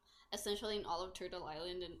essentially in all of Turtle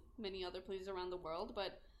Island and many other places around the world.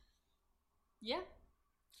 But yeah,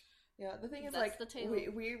 the thing is, that's like,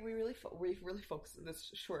 we really focus in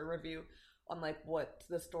this short review on like what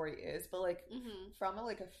the story is, but like from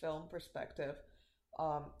a film perspective,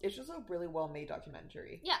 it's just a really well made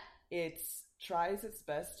documentary. Yeah. It tries its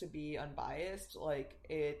best to be unbiased. Like,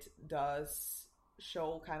 it does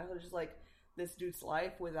show kind of just like this dude's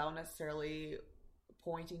life without necessarily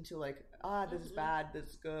pointing to like, this is bad, this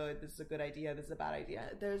is good, this is a good idea, this is a bad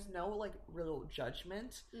idea. There's no like real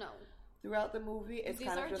judgment throughout the movie. It's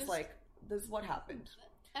kind of just like, this is what happened.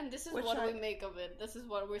 And this is what we make of it. This is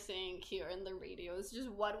what we're saying here in the radio. It's just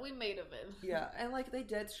what we made of it. Yeah, and like they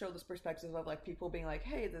did show this perspective of like people being like,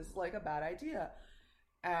 hey, this is like a bad idea.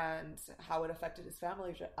 And how it affected his family,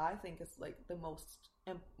 which I think is like the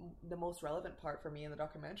most relevant part for me in the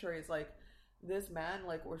documentary, is like this man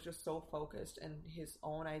like was just so focused in his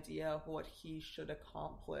own idea of what he should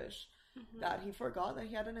accomplish that he forgot that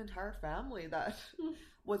he had an entire family that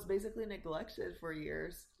was basically neglected for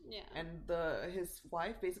years. Yeah. And his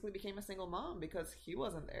wife basically became a single mom because he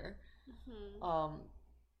wasn't there.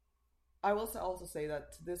 I will also say that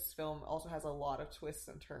this film also has a lot of twists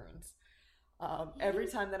and turns. Every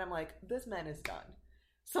time that I'm like, this man is done,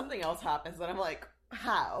 something else happens that I'm like,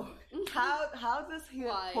 how does he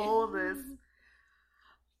pull this?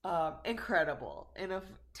 Incredible in a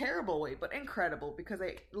terrible way, but incredible because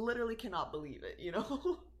I literally cannot believe it, you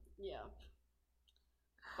know? Yeah.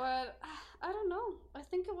 But I don't know. I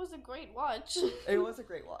think it was a great watch. It was a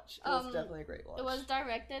great watch. It was definitely a great watch. It was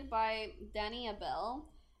directed by Danny Abel,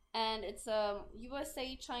 and it's a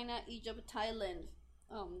USA, China, Egypt, Thailand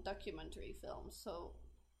documentary film. So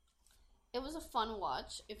it was a fun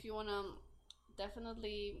watch if you want to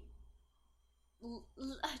definitely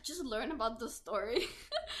just learn about the story.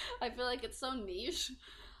 I feel like it's so niche,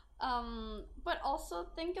 but also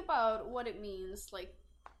think about what it means, like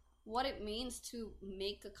what it means to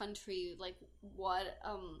make a country, like what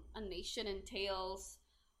a nation entails,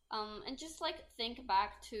 and just like think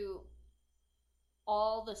back to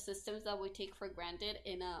all the systems that we take for granted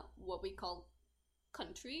in a what we call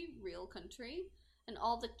country, real country, and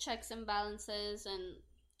all the checks and balances and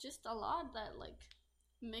just a lot that like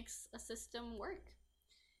makes a system work.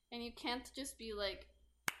 And you can't just be like,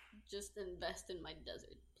 just invest in my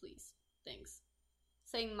desert, please. Thanks.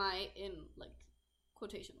 Saying my in like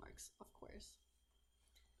quotation marks, of course.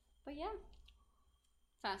 But yeah.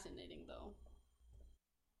 Fascinating though.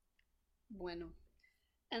 Bueno.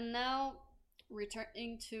 And now,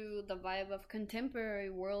 returning to the vibe of contemporary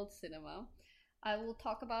world cinema, I will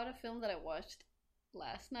talk about a film that I watched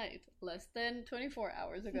last night, less than 24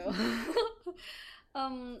 hours ago.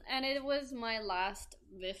 And it was my last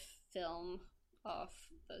VIFF film of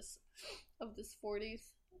this 40s.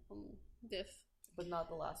 VIFF. But not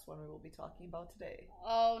the last one we will be talking about today.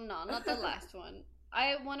 Oh no, not the last one.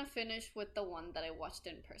 I want to finish with the one that I watched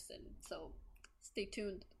in person, so stay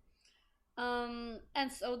tuned.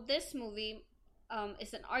 And so this movie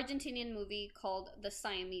is an Argentinian movie called The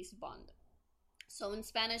Siamese Bond. So in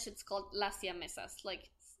Spanish it's called Las Siamesas, like,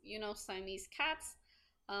 you know, Siamese cats.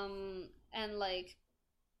 And like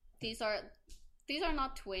these are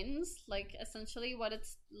not twins, like essentially what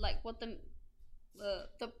it's like, what the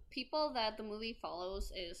people that the movie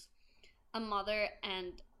follows is a mother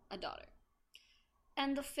and a daughter.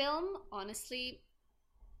 And the film, honestly,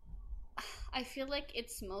 I feel like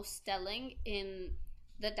it's most telling in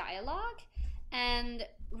the dialogue and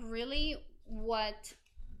really what,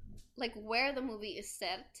 like, where the movie is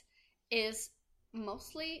set is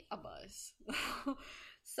mostly a buzz.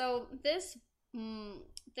 So this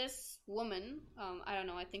woman, I don't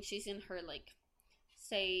know, I think she's in her like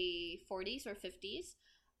say 40s or 50s,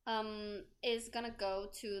 is gonna go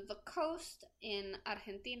to the coast in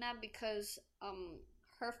Argentina because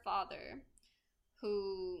her father,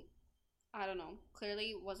 who I don't know,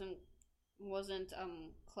 clearly wasn't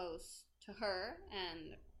close to her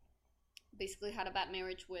and basically had a bad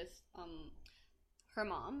marriage with her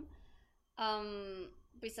mom,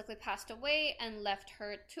 basically passed away and left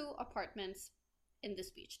her 2 apartments in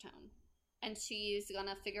this beach town, and she's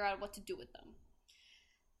gonna figure out what to do with them.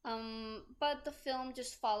 But the film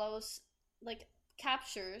just follows, like,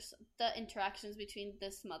 captures the interactions between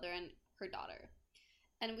this mother and her daughter,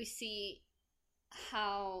 and we see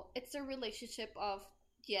how it's a relationship of,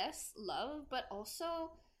 yes, love, but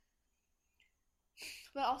also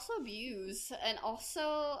abuse, and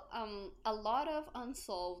also a lot of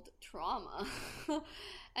unsolved trauma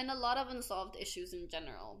and a lot of unsolved issues in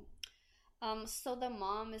general. So the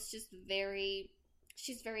mom is just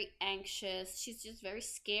she's very anxious. She's just very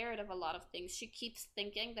scared of a lot of things. She keeps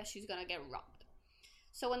thinking that she's gonna get robbed.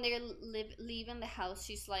 So when they're leaving the house,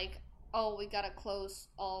 she's like, oh, we gotta close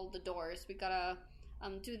all the doors. We gotta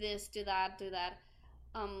do this, do that,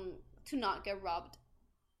 to not get robbed.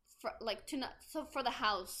 For the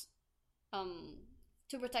house,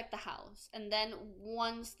 to protect the house. And then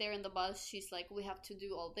once they're in the bus, she's like, we have to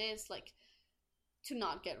do all this, like, to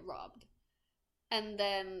not get robbed. And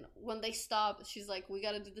then when they stop, she's like, we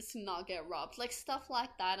gotta do this to not get robbed. Like, stuff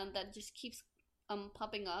like that, and that just keeps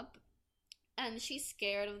popping up. And she's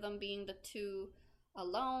scared of them being the 2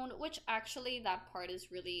 alone, which actually that part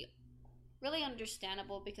is really, really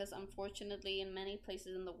understandable, because unfortunately in many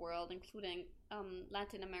places in the world, including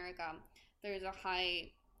Latin America, there is a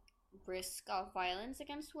high risk of violence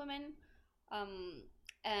against women.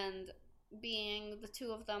 And being the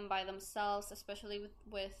 2 of them by themselves, especially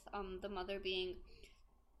with the mother being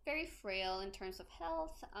very frail in terms of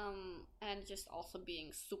health, and just also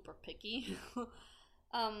being super picky,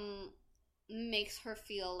 makes her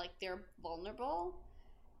feel like they're vulnerable.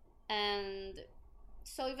 And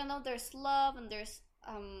so even though there's love and there's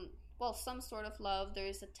some sort of love, there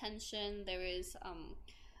is attention, there is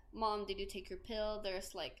mom, did you take your pill?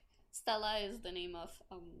 There's like, Stella is the name of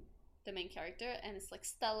the main character, and it's like,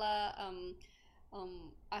 Stella,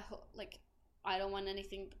 I hope, like, I don't want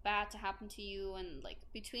anything bad to happen to you. And like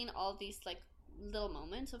between all these like little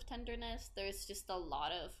moments of tenderness, there's just a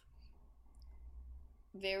lot of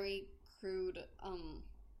very crude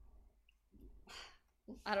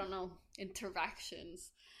I don't know,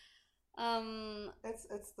 interactions.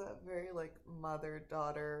 It's the very like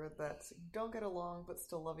mother-daughter that don't get along but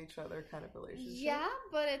still love each other kind of relationship. Yeah,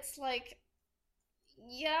 but it's like,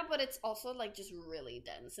 yeah, but it's also like just really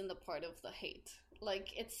dense in the part of the hate. Like,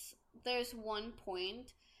 there's one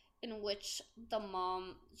point in which the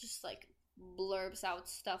mom just like blurbs out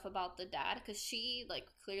stuff about the dad because she like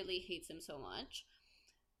clearly hates him so much,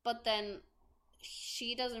 but then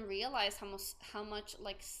she doesn't realize how much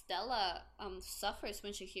like Stella suffers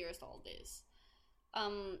when she hears all this.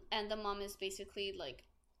 And the mom is basically like,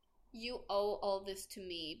 you owe all this to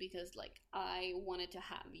me because like I wanted to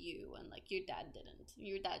have you, and like your dad didn't.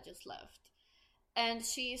 Your dad just left. And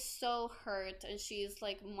she is so hurt, and she's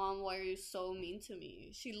like, Mom, why are you so mean to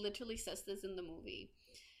me? She literally says this in the movie.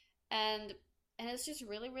 And it's just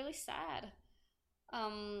really, really sad.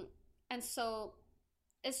 And so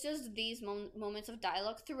it's just these moments of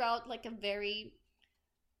dialogue throughout like a very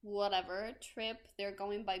whatever trip. They're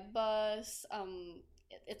going by bus.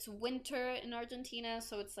 It's winter in Argentina,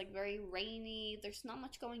 so it's like very rainy. There's not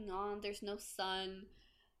much going on. There's no sun.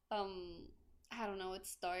 I don't know,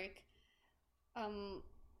 it's dark.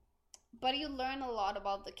 But you learn a lot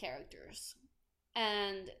about the characters.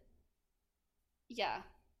 And yeah,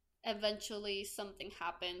 eventually something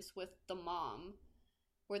happens with the mom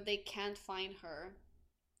where they can't find her.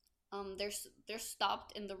 They're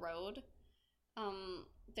stopped in the road.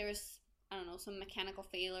 There's, I don't know, some mechanical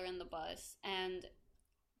failure in the bus, and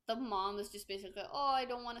the mom is just basically, oh, I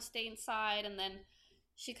don't want to stay inside, and then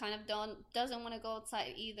she kind of doesn't want to go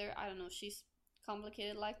outside either. I don't know, she's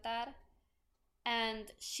complicated like that. And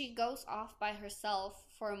she goes off by herself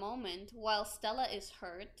for a moment while Stella is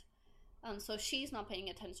hurt. So she's not paying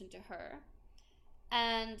attention to her.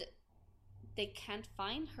 And they can't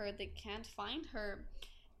find her.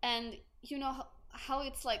 And you know how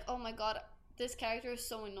it's like, oh my god, this character is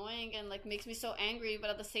so annoying and like makes me so angry, but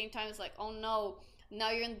at the same time it's like, oh no, now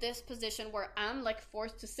you're in this position where I'm like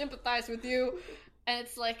forced to sympathize with you. And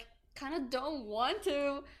it's like, kind of don't want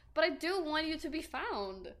to, but I do want you to be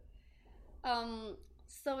found.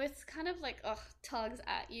 So it's kind of like, tugs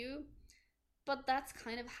at you. But that's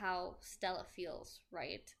kind of how Stella feels,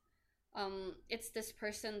 right? It's this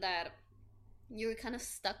person that you're kind of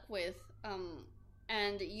stuck with,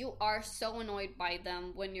 and you are so annoyed by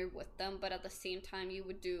them when you're with them, but at the same time you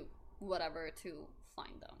would do whatever to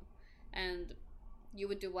find them, and you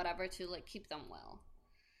would do whatever to like keep them well.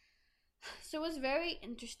 So it was very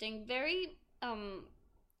interesting, very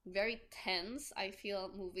tense, I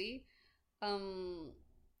feel, movie.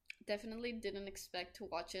 Definitely didn't expect to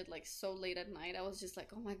watch it like so late at night. I was just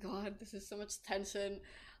like, oh my god, this is so much tension,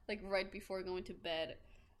 like right before going to bed.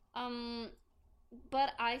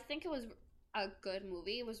 But I think it was a good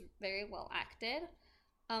movie. It was very well acted.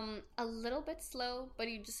 A little bit slow, but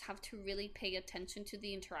you just have to really pay attention to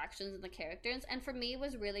the interactions and the characters. And for me, it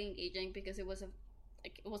was really engaging because it was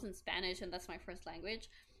it was in Spanish, and that's my first language.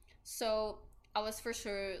 So I was for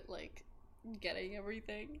sure like getting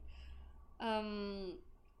everything.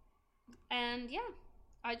 And yeah,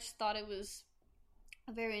 I just thought it was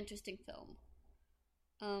a very interesting film.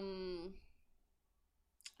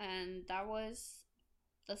 And that was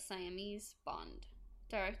The Siamese Bond,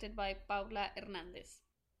 directed by Paula Hernandez.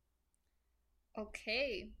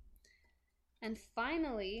 Okay, and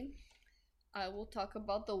finally, I will talk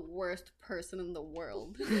about the worst person in the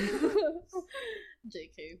world.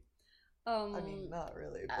 JK. I mean, not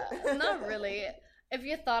really. But... not really. If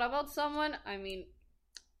you thought about someone, I mean,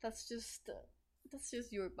 that's just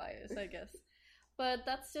your bias, I guess. But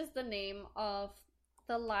that's just the name of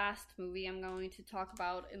the last movie I'm going to talk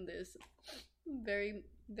about in this very,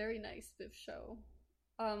 very nice VIFF show.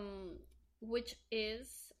 Which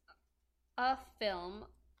is a film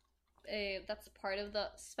that's part of the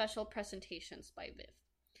special presentations by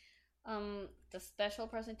VIFF. The special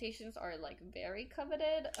presentations are like very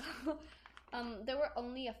coveted. There were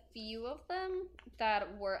only a few of them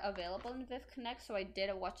that were available in VIFF Connect, so I did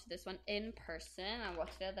watch this one in person. I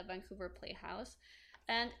watched it at the Vancouver Playhouse,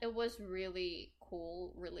 and it was really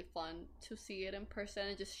cool, really fun to see it in person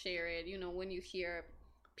and just share it. You know, when you hear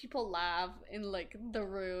people laugh in like the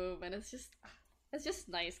room, and it's just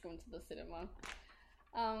nice going to the cinema.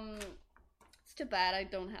 It's too bad I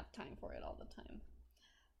don't have time for it all the time.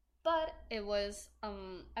 But it was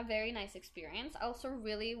a very nice experience. I also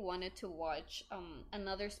really wanted to watch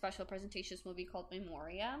another special presentations movie called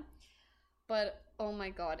Memoria. But oh my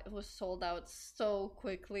god, it was sold out so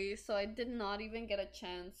quickly. So I did not even get a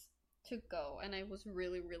chance to go. And I was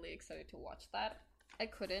really, really excited to watch that. I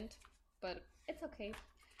couldn't, but it's okay.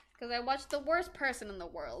 Because I watched the worst person in the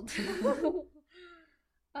world.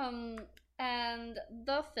 And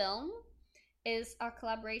the film is a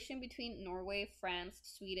collaboration between Norway, France,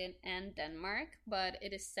 Sweden, and Denmark, but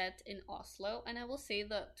it is set in Oslo. And I will say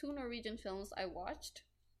the 2 Norwegian films I watched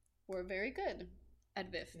were very good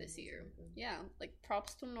at VIFF this year. Yeah, like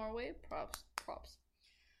props to Norway, props.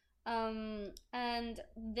 And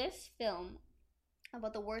this film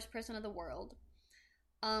about the worst person in the world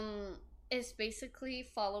is basically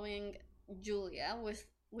following Julia,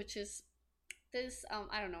 which is this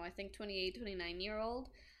I don't know, I think 28, 29-year-old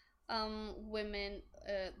women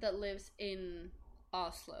that lives in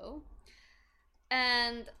Oslo.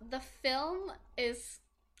 And the film is,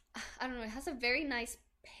 I don't know, it has a very nice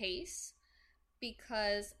pace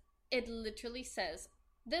because it literally says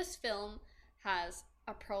this film has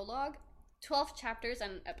a prologue, 12 chapters,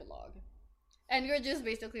 and an epilogue. And you're just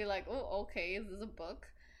basically like, oh, okay, is this a book?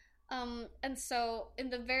 And so in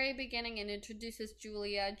the very beginning, it introduces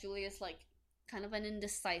Julia. Julia's like kind of an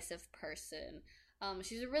indecisive person.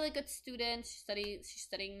 She's a really good student. She's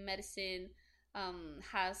studying medicine.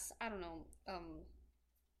 Has, I don't know,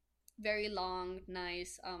 very long,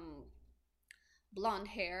 nice, blonde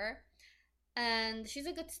hair. And she's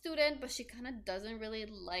a good student, but she kind of doesn't really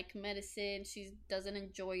like medicine. She doesn't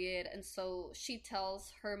enjoy it. And so she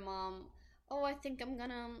tells her mom, oh, I think I'm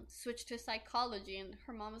gonna switch to psychology. And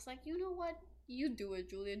her mom is like, you know what? You do it,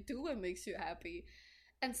 Julia. Do what makes you happy.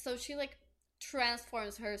 And so she like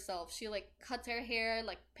transforms herself. She like cuts her hair,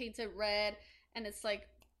 like paints it red, and it's like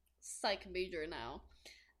psych major now.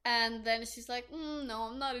 And then she's like, no,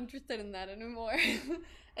 I'm not interested in that anymore.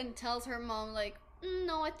 And tells her mom like,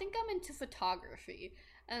 no, I think I'm into photography.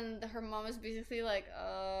 And her mom is basically like,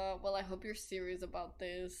 well, I hope you're serious about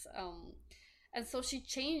this. And so she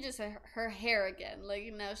changes her hair again.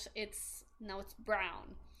 Like now it's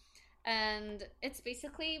brown. And it's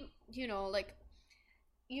basically, you know, like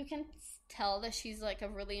you can tell that she's like a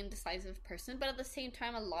really indecisive person, but at the same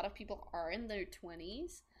time a lot of people are in their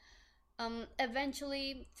 20s.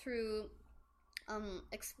 Eventually through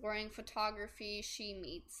exploring photography, she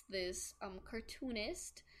meets this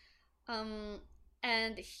cartoonist,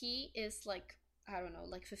 and he is like, I don't know,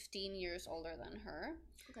 like 15 years older than her.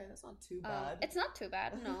 Okay, that's not too bad. It's not too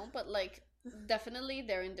bad, no, but like definitely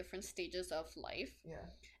they're in different stages of life. Yeah.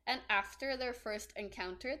 And after their first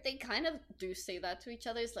encounter, they kind of do say that to each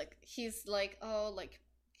other. It's like, he's like, oh, like,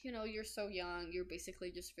 you know, you're so young, you're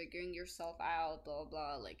basically just figuring yourself out, blah,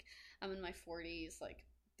 blah, like, I'm in my 40s, like,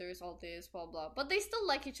 there's all this, blah, blah. But they still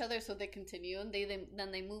like each other, so they continue, and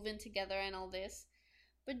then they move in together and all this.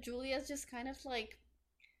 But Julia's just kind of, like,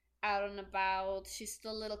 out and about. She's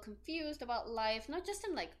still a little confused about life, not just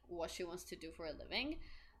in, like, what she wants to do for a living,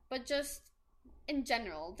 but just in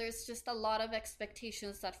general. There's just a lot of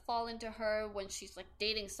expectations that fall into her when she's, like,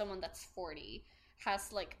 dating someone that's 40.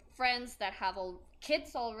 Has, like, friends that have all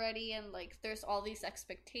kids already, and, like, there's all these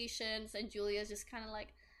expectations, and Julia's just kind of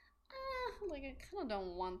like, like, I kind of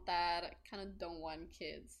don't want that. I kind of don't want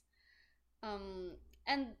kids.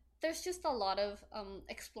 And there's just a lot of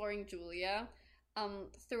exploring Julia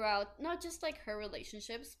throughout, not just like her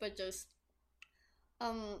relationships, but just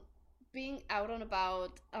being out and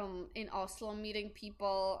about in Oslo, meeting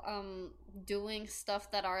people, doing stuff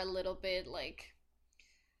that are a little bit like,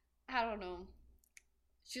 I don't know.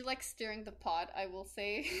 She likes stirring the pot, I will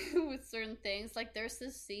say, with certain things. Like, there's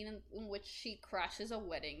this scene in which she crashes a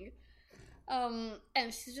wedding.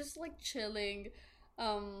 And she's just like chilling,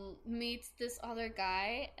 meets this other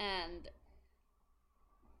guy, and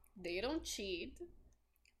they don't cheat,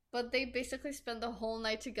 but they basically spend the whole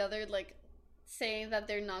night together, like saying that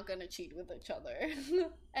they're not gonna cheat with each other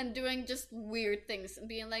and doing just weird things and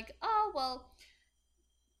being like, oh, well,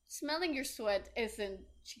 smelling your sweat isn't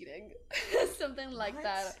cheating. Something like What?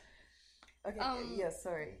 that. Okay, yeah,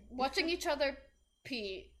 sorry. Watching each other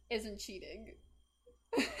pee isn't cheating.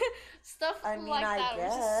 Stuff I mean, like I that, which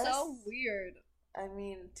is so guess. weird. I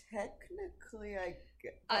mean, technically,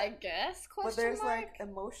 I guess, but there's mark? like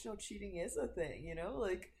emotional cheating is a thing, you know?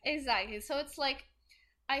 Like, Exactly. So it's like,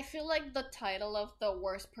 I feel like the title of the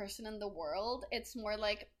worst person in the world, it's more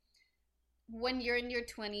like when you're in your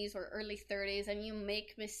 20s or early 30s and you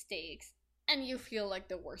make mistakes and you feel like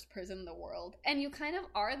the worst person in the world, and you kind of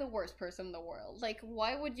are the worst person in the world. Like,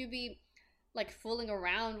 why would you be like fooling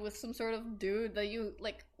around with some sort of dude that you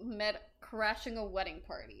like met crashing a wedding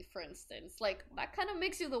party, for instance? Like, that kind of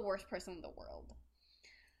makes you the worst person in the world.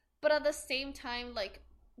 But at the same time, like,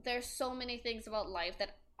 there's so many things about life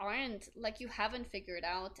that aren't, like, you haven't figured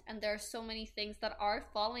out, and there are so many things that are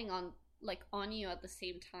falling on, like, on you at the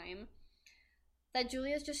same time, that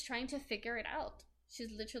Julia's just trying to figure it out.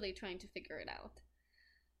 She's literally trying to figure it out.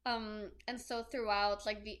 And so throughout,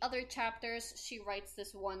 like, the other chapters, she writes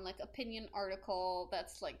this one, like, opinion article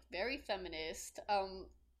that's, like, very feminist,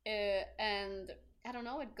 and I don't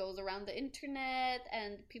know, it goes around the internet,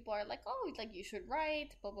 and people are like, oh, like, you should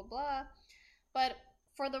write, blah, blah, blah. But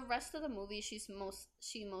for the rest of the movie, she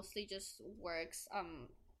mostly just works,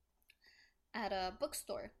 at a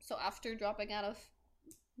bookstore. So after dropping out of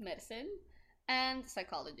medicine and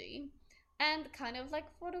psychology, and kind of like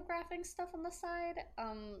photographing stuff on the side,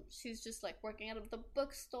 she's just like working out of the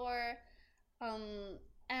bookstore,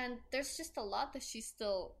 And there's just a lot that she's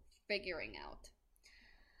still figuring out.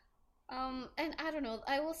 And I don't know,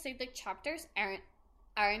 I will say the chapters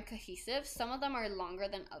aren't cohesive. Some of them are longer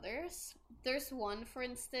than others. There's one, for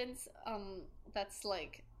instance, that's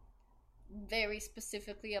like very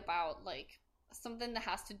specifically about like something that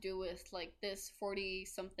has to do with like this 40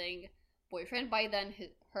 something boyfriend, by then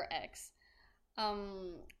her ex,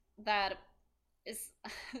 that is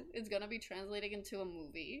is gonna be translating into a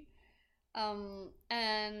movie,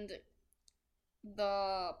 and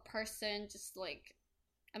the person just like,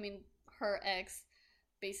 I mean, her ex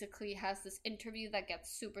basically has this interview that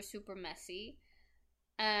gets super super messy,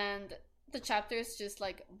 and the chapter is just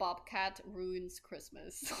like Bobcat ruins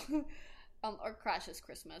Christmas. Or crashes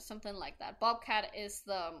Christmas, something like that. Bobcat is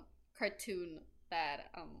the cartoon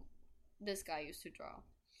that this guy used to draw.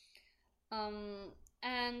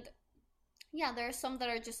 And yeah, there are some that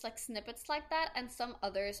are just like snippets like that, and some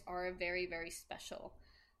others are very very special.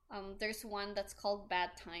 There's one that's called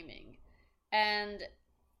Bad Timing, and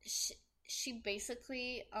she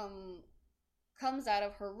basically comes out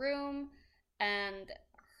of her room, and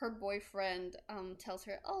her boyfriend tells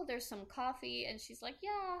her, oh, there's some coffee, and she's like,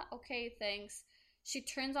 yeah, okay, thanks. She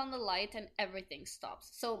turns on the light and everything stops.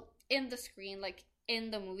 So in the screen, like in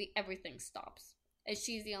the movie, everything stops, and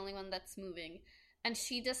she's the only one that's moving, and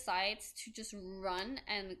she decides to just run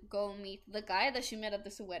and go meet the guy that she met at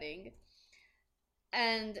this wedding.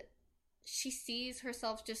 And she sees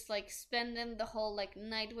herself just like spending the whole like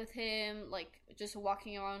night with him, like just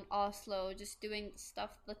walking around Oslo, just doing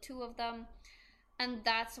stuff, the two of them. And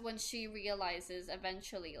that's when she realizes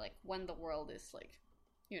eventually, like when the world is like,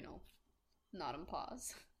 you know, not on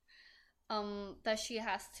pause, that she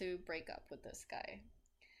has to break up with this guy.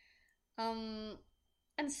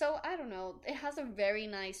 And so I don't know, it has a very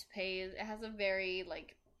nice pace. It has a very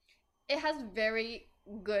like, it has very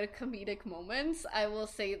good comedic moments. I will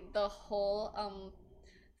say the whole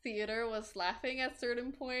theater was laughing at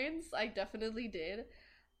certain points. I definitely did.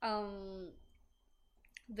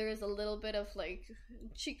 There's a little bit of like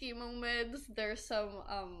cheeky moments. There's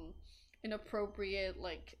some inappropriate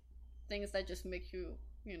like things that just make you,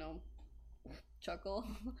 you know, chuckle.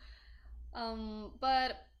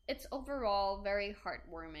 But it's overall very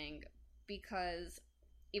heartwarming, because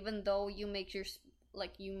even though you make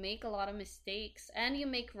you make a lot of mistakes and you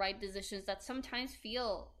make right decisions that sometimes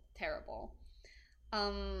feel terrible,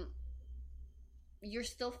 you're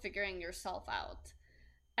still figuring yourself out,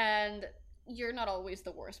 and you're not always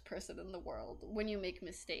the worst person in the world when you make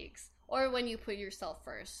mistakes or when you put yourself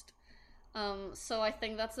first. So I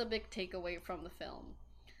think that's a big takeaway from the film.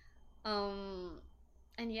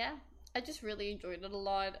 And yeah, I just really enjoyed it a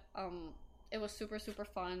lot. It was super super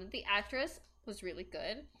fun. The actress was really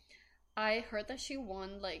good. I heard that she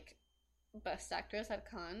won like Best Actress at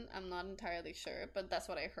Cannes. I'm not entirely sure, but that's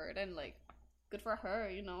what I heard, and like, good for her,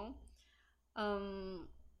 you know.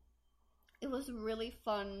 It was really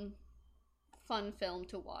fun film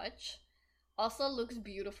to watch. Also looks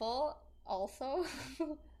beautiful. Also,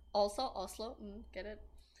 also Oslo. Get it?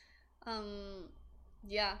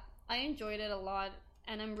 Yeah, I enjoyed it a lot,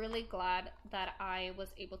 and I'm really glad that I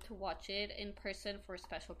was able to watch it in person for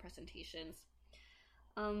special presentations.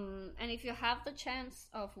 And if you have the chance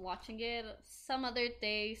of watching it some other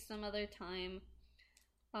day, some other time,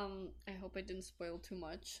 I hope I didn't spoil too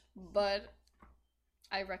much, but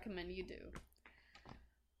I recommend you do.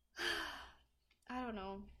 I don't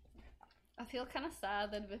know. I feel kind of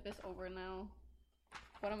sad that VIFF is over now.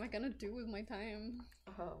 What am I gonna do with my time?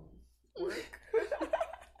 Work.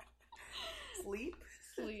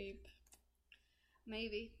 Sleep.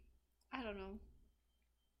 Maybe. I don't know.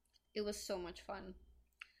 It was so much fun.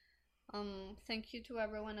 Thank you to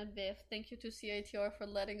everyone at VIFF. Thank you to CITR for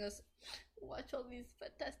letting us watch all these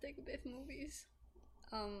fantastic VIFF movies.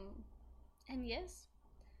 And yes,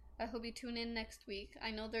 I hope you tune in next week.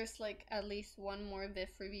 I know there's like at least one more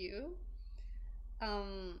VIFF review.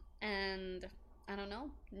 And I don't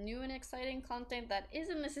know, new and exciting content that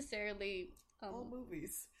isn't necessarily all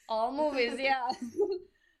movies. All movies, yeah.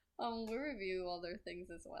 We review other things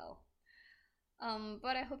as well.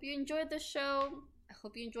 But I hope you enjoyed the show. I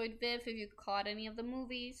hope you enjoyed VIFF if you caught any of the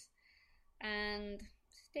movies. And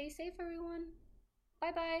stay safe, everyone.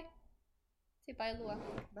 Bye bye. Say bye, Lua.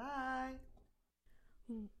 Bye.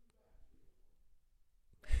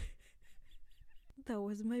 That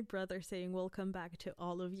was my brother saying welcome back to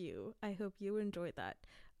all of you. I hope you enjoyed that.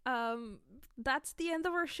 That's the end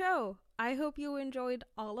of our show. I hope you enjoyed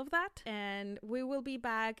all of that, and we will be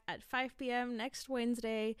back at 5 p.m. next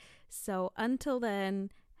Wednesday. So until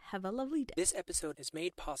then, have a lovely day. This episode is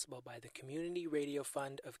made possible by the Community Radio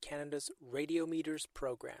Fund of Canada's Radio Meters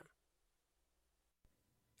program.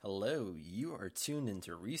 Hello, you are tuned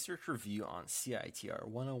into Research Review on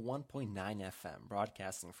CITR 101.9 FM,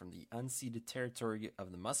 broadcasting from the unceded territory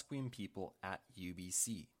of the Musqueam people at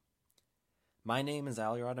UBC. My name is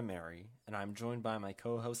Aliarada Mary, and I'm joined by my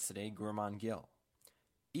co-host today, Gurman Gill.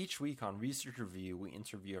 Each week on Research Review, we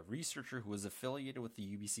interview a researcher who is affiliated with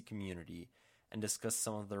the UBC community and discuss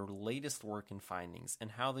some of their latest work and findings and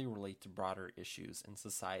how they relate to broader issues in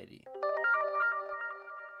society.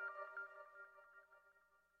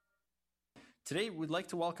 Today, we'd like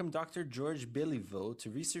to welcome Dr. George Béliveau to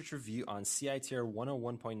Research Review on CITR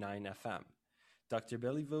 101.9 FM. Dr.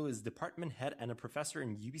 Béliveau is department head and a professor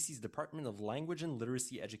in UBC's Department of Language and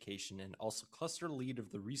Literacy Education and also cluster lead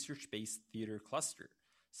of the research-based theater cluster.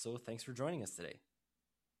 So thanks for joining us today.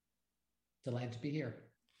 Delighted to be here.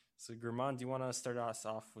 So Gurman, do you want to start us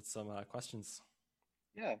off with some questions?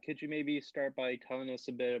 Yeah, could you maybe start by telling us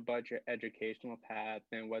a bit about your educational path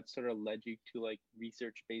and what sort of led you to like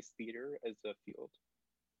research-based theater as a field?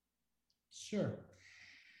 Sure.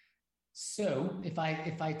 So if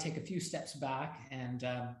I take a few steps back, and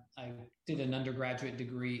I did an undergraduate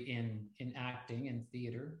degree in acting and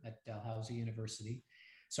theater at Dalhousie University.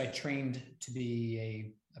 So I trained to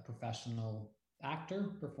be a professional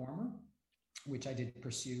actor, performer, which I did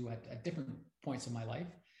pursue at different points in my life.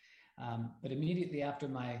 But immediately after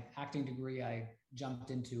my acting degree, I jumped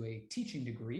into a teaching degree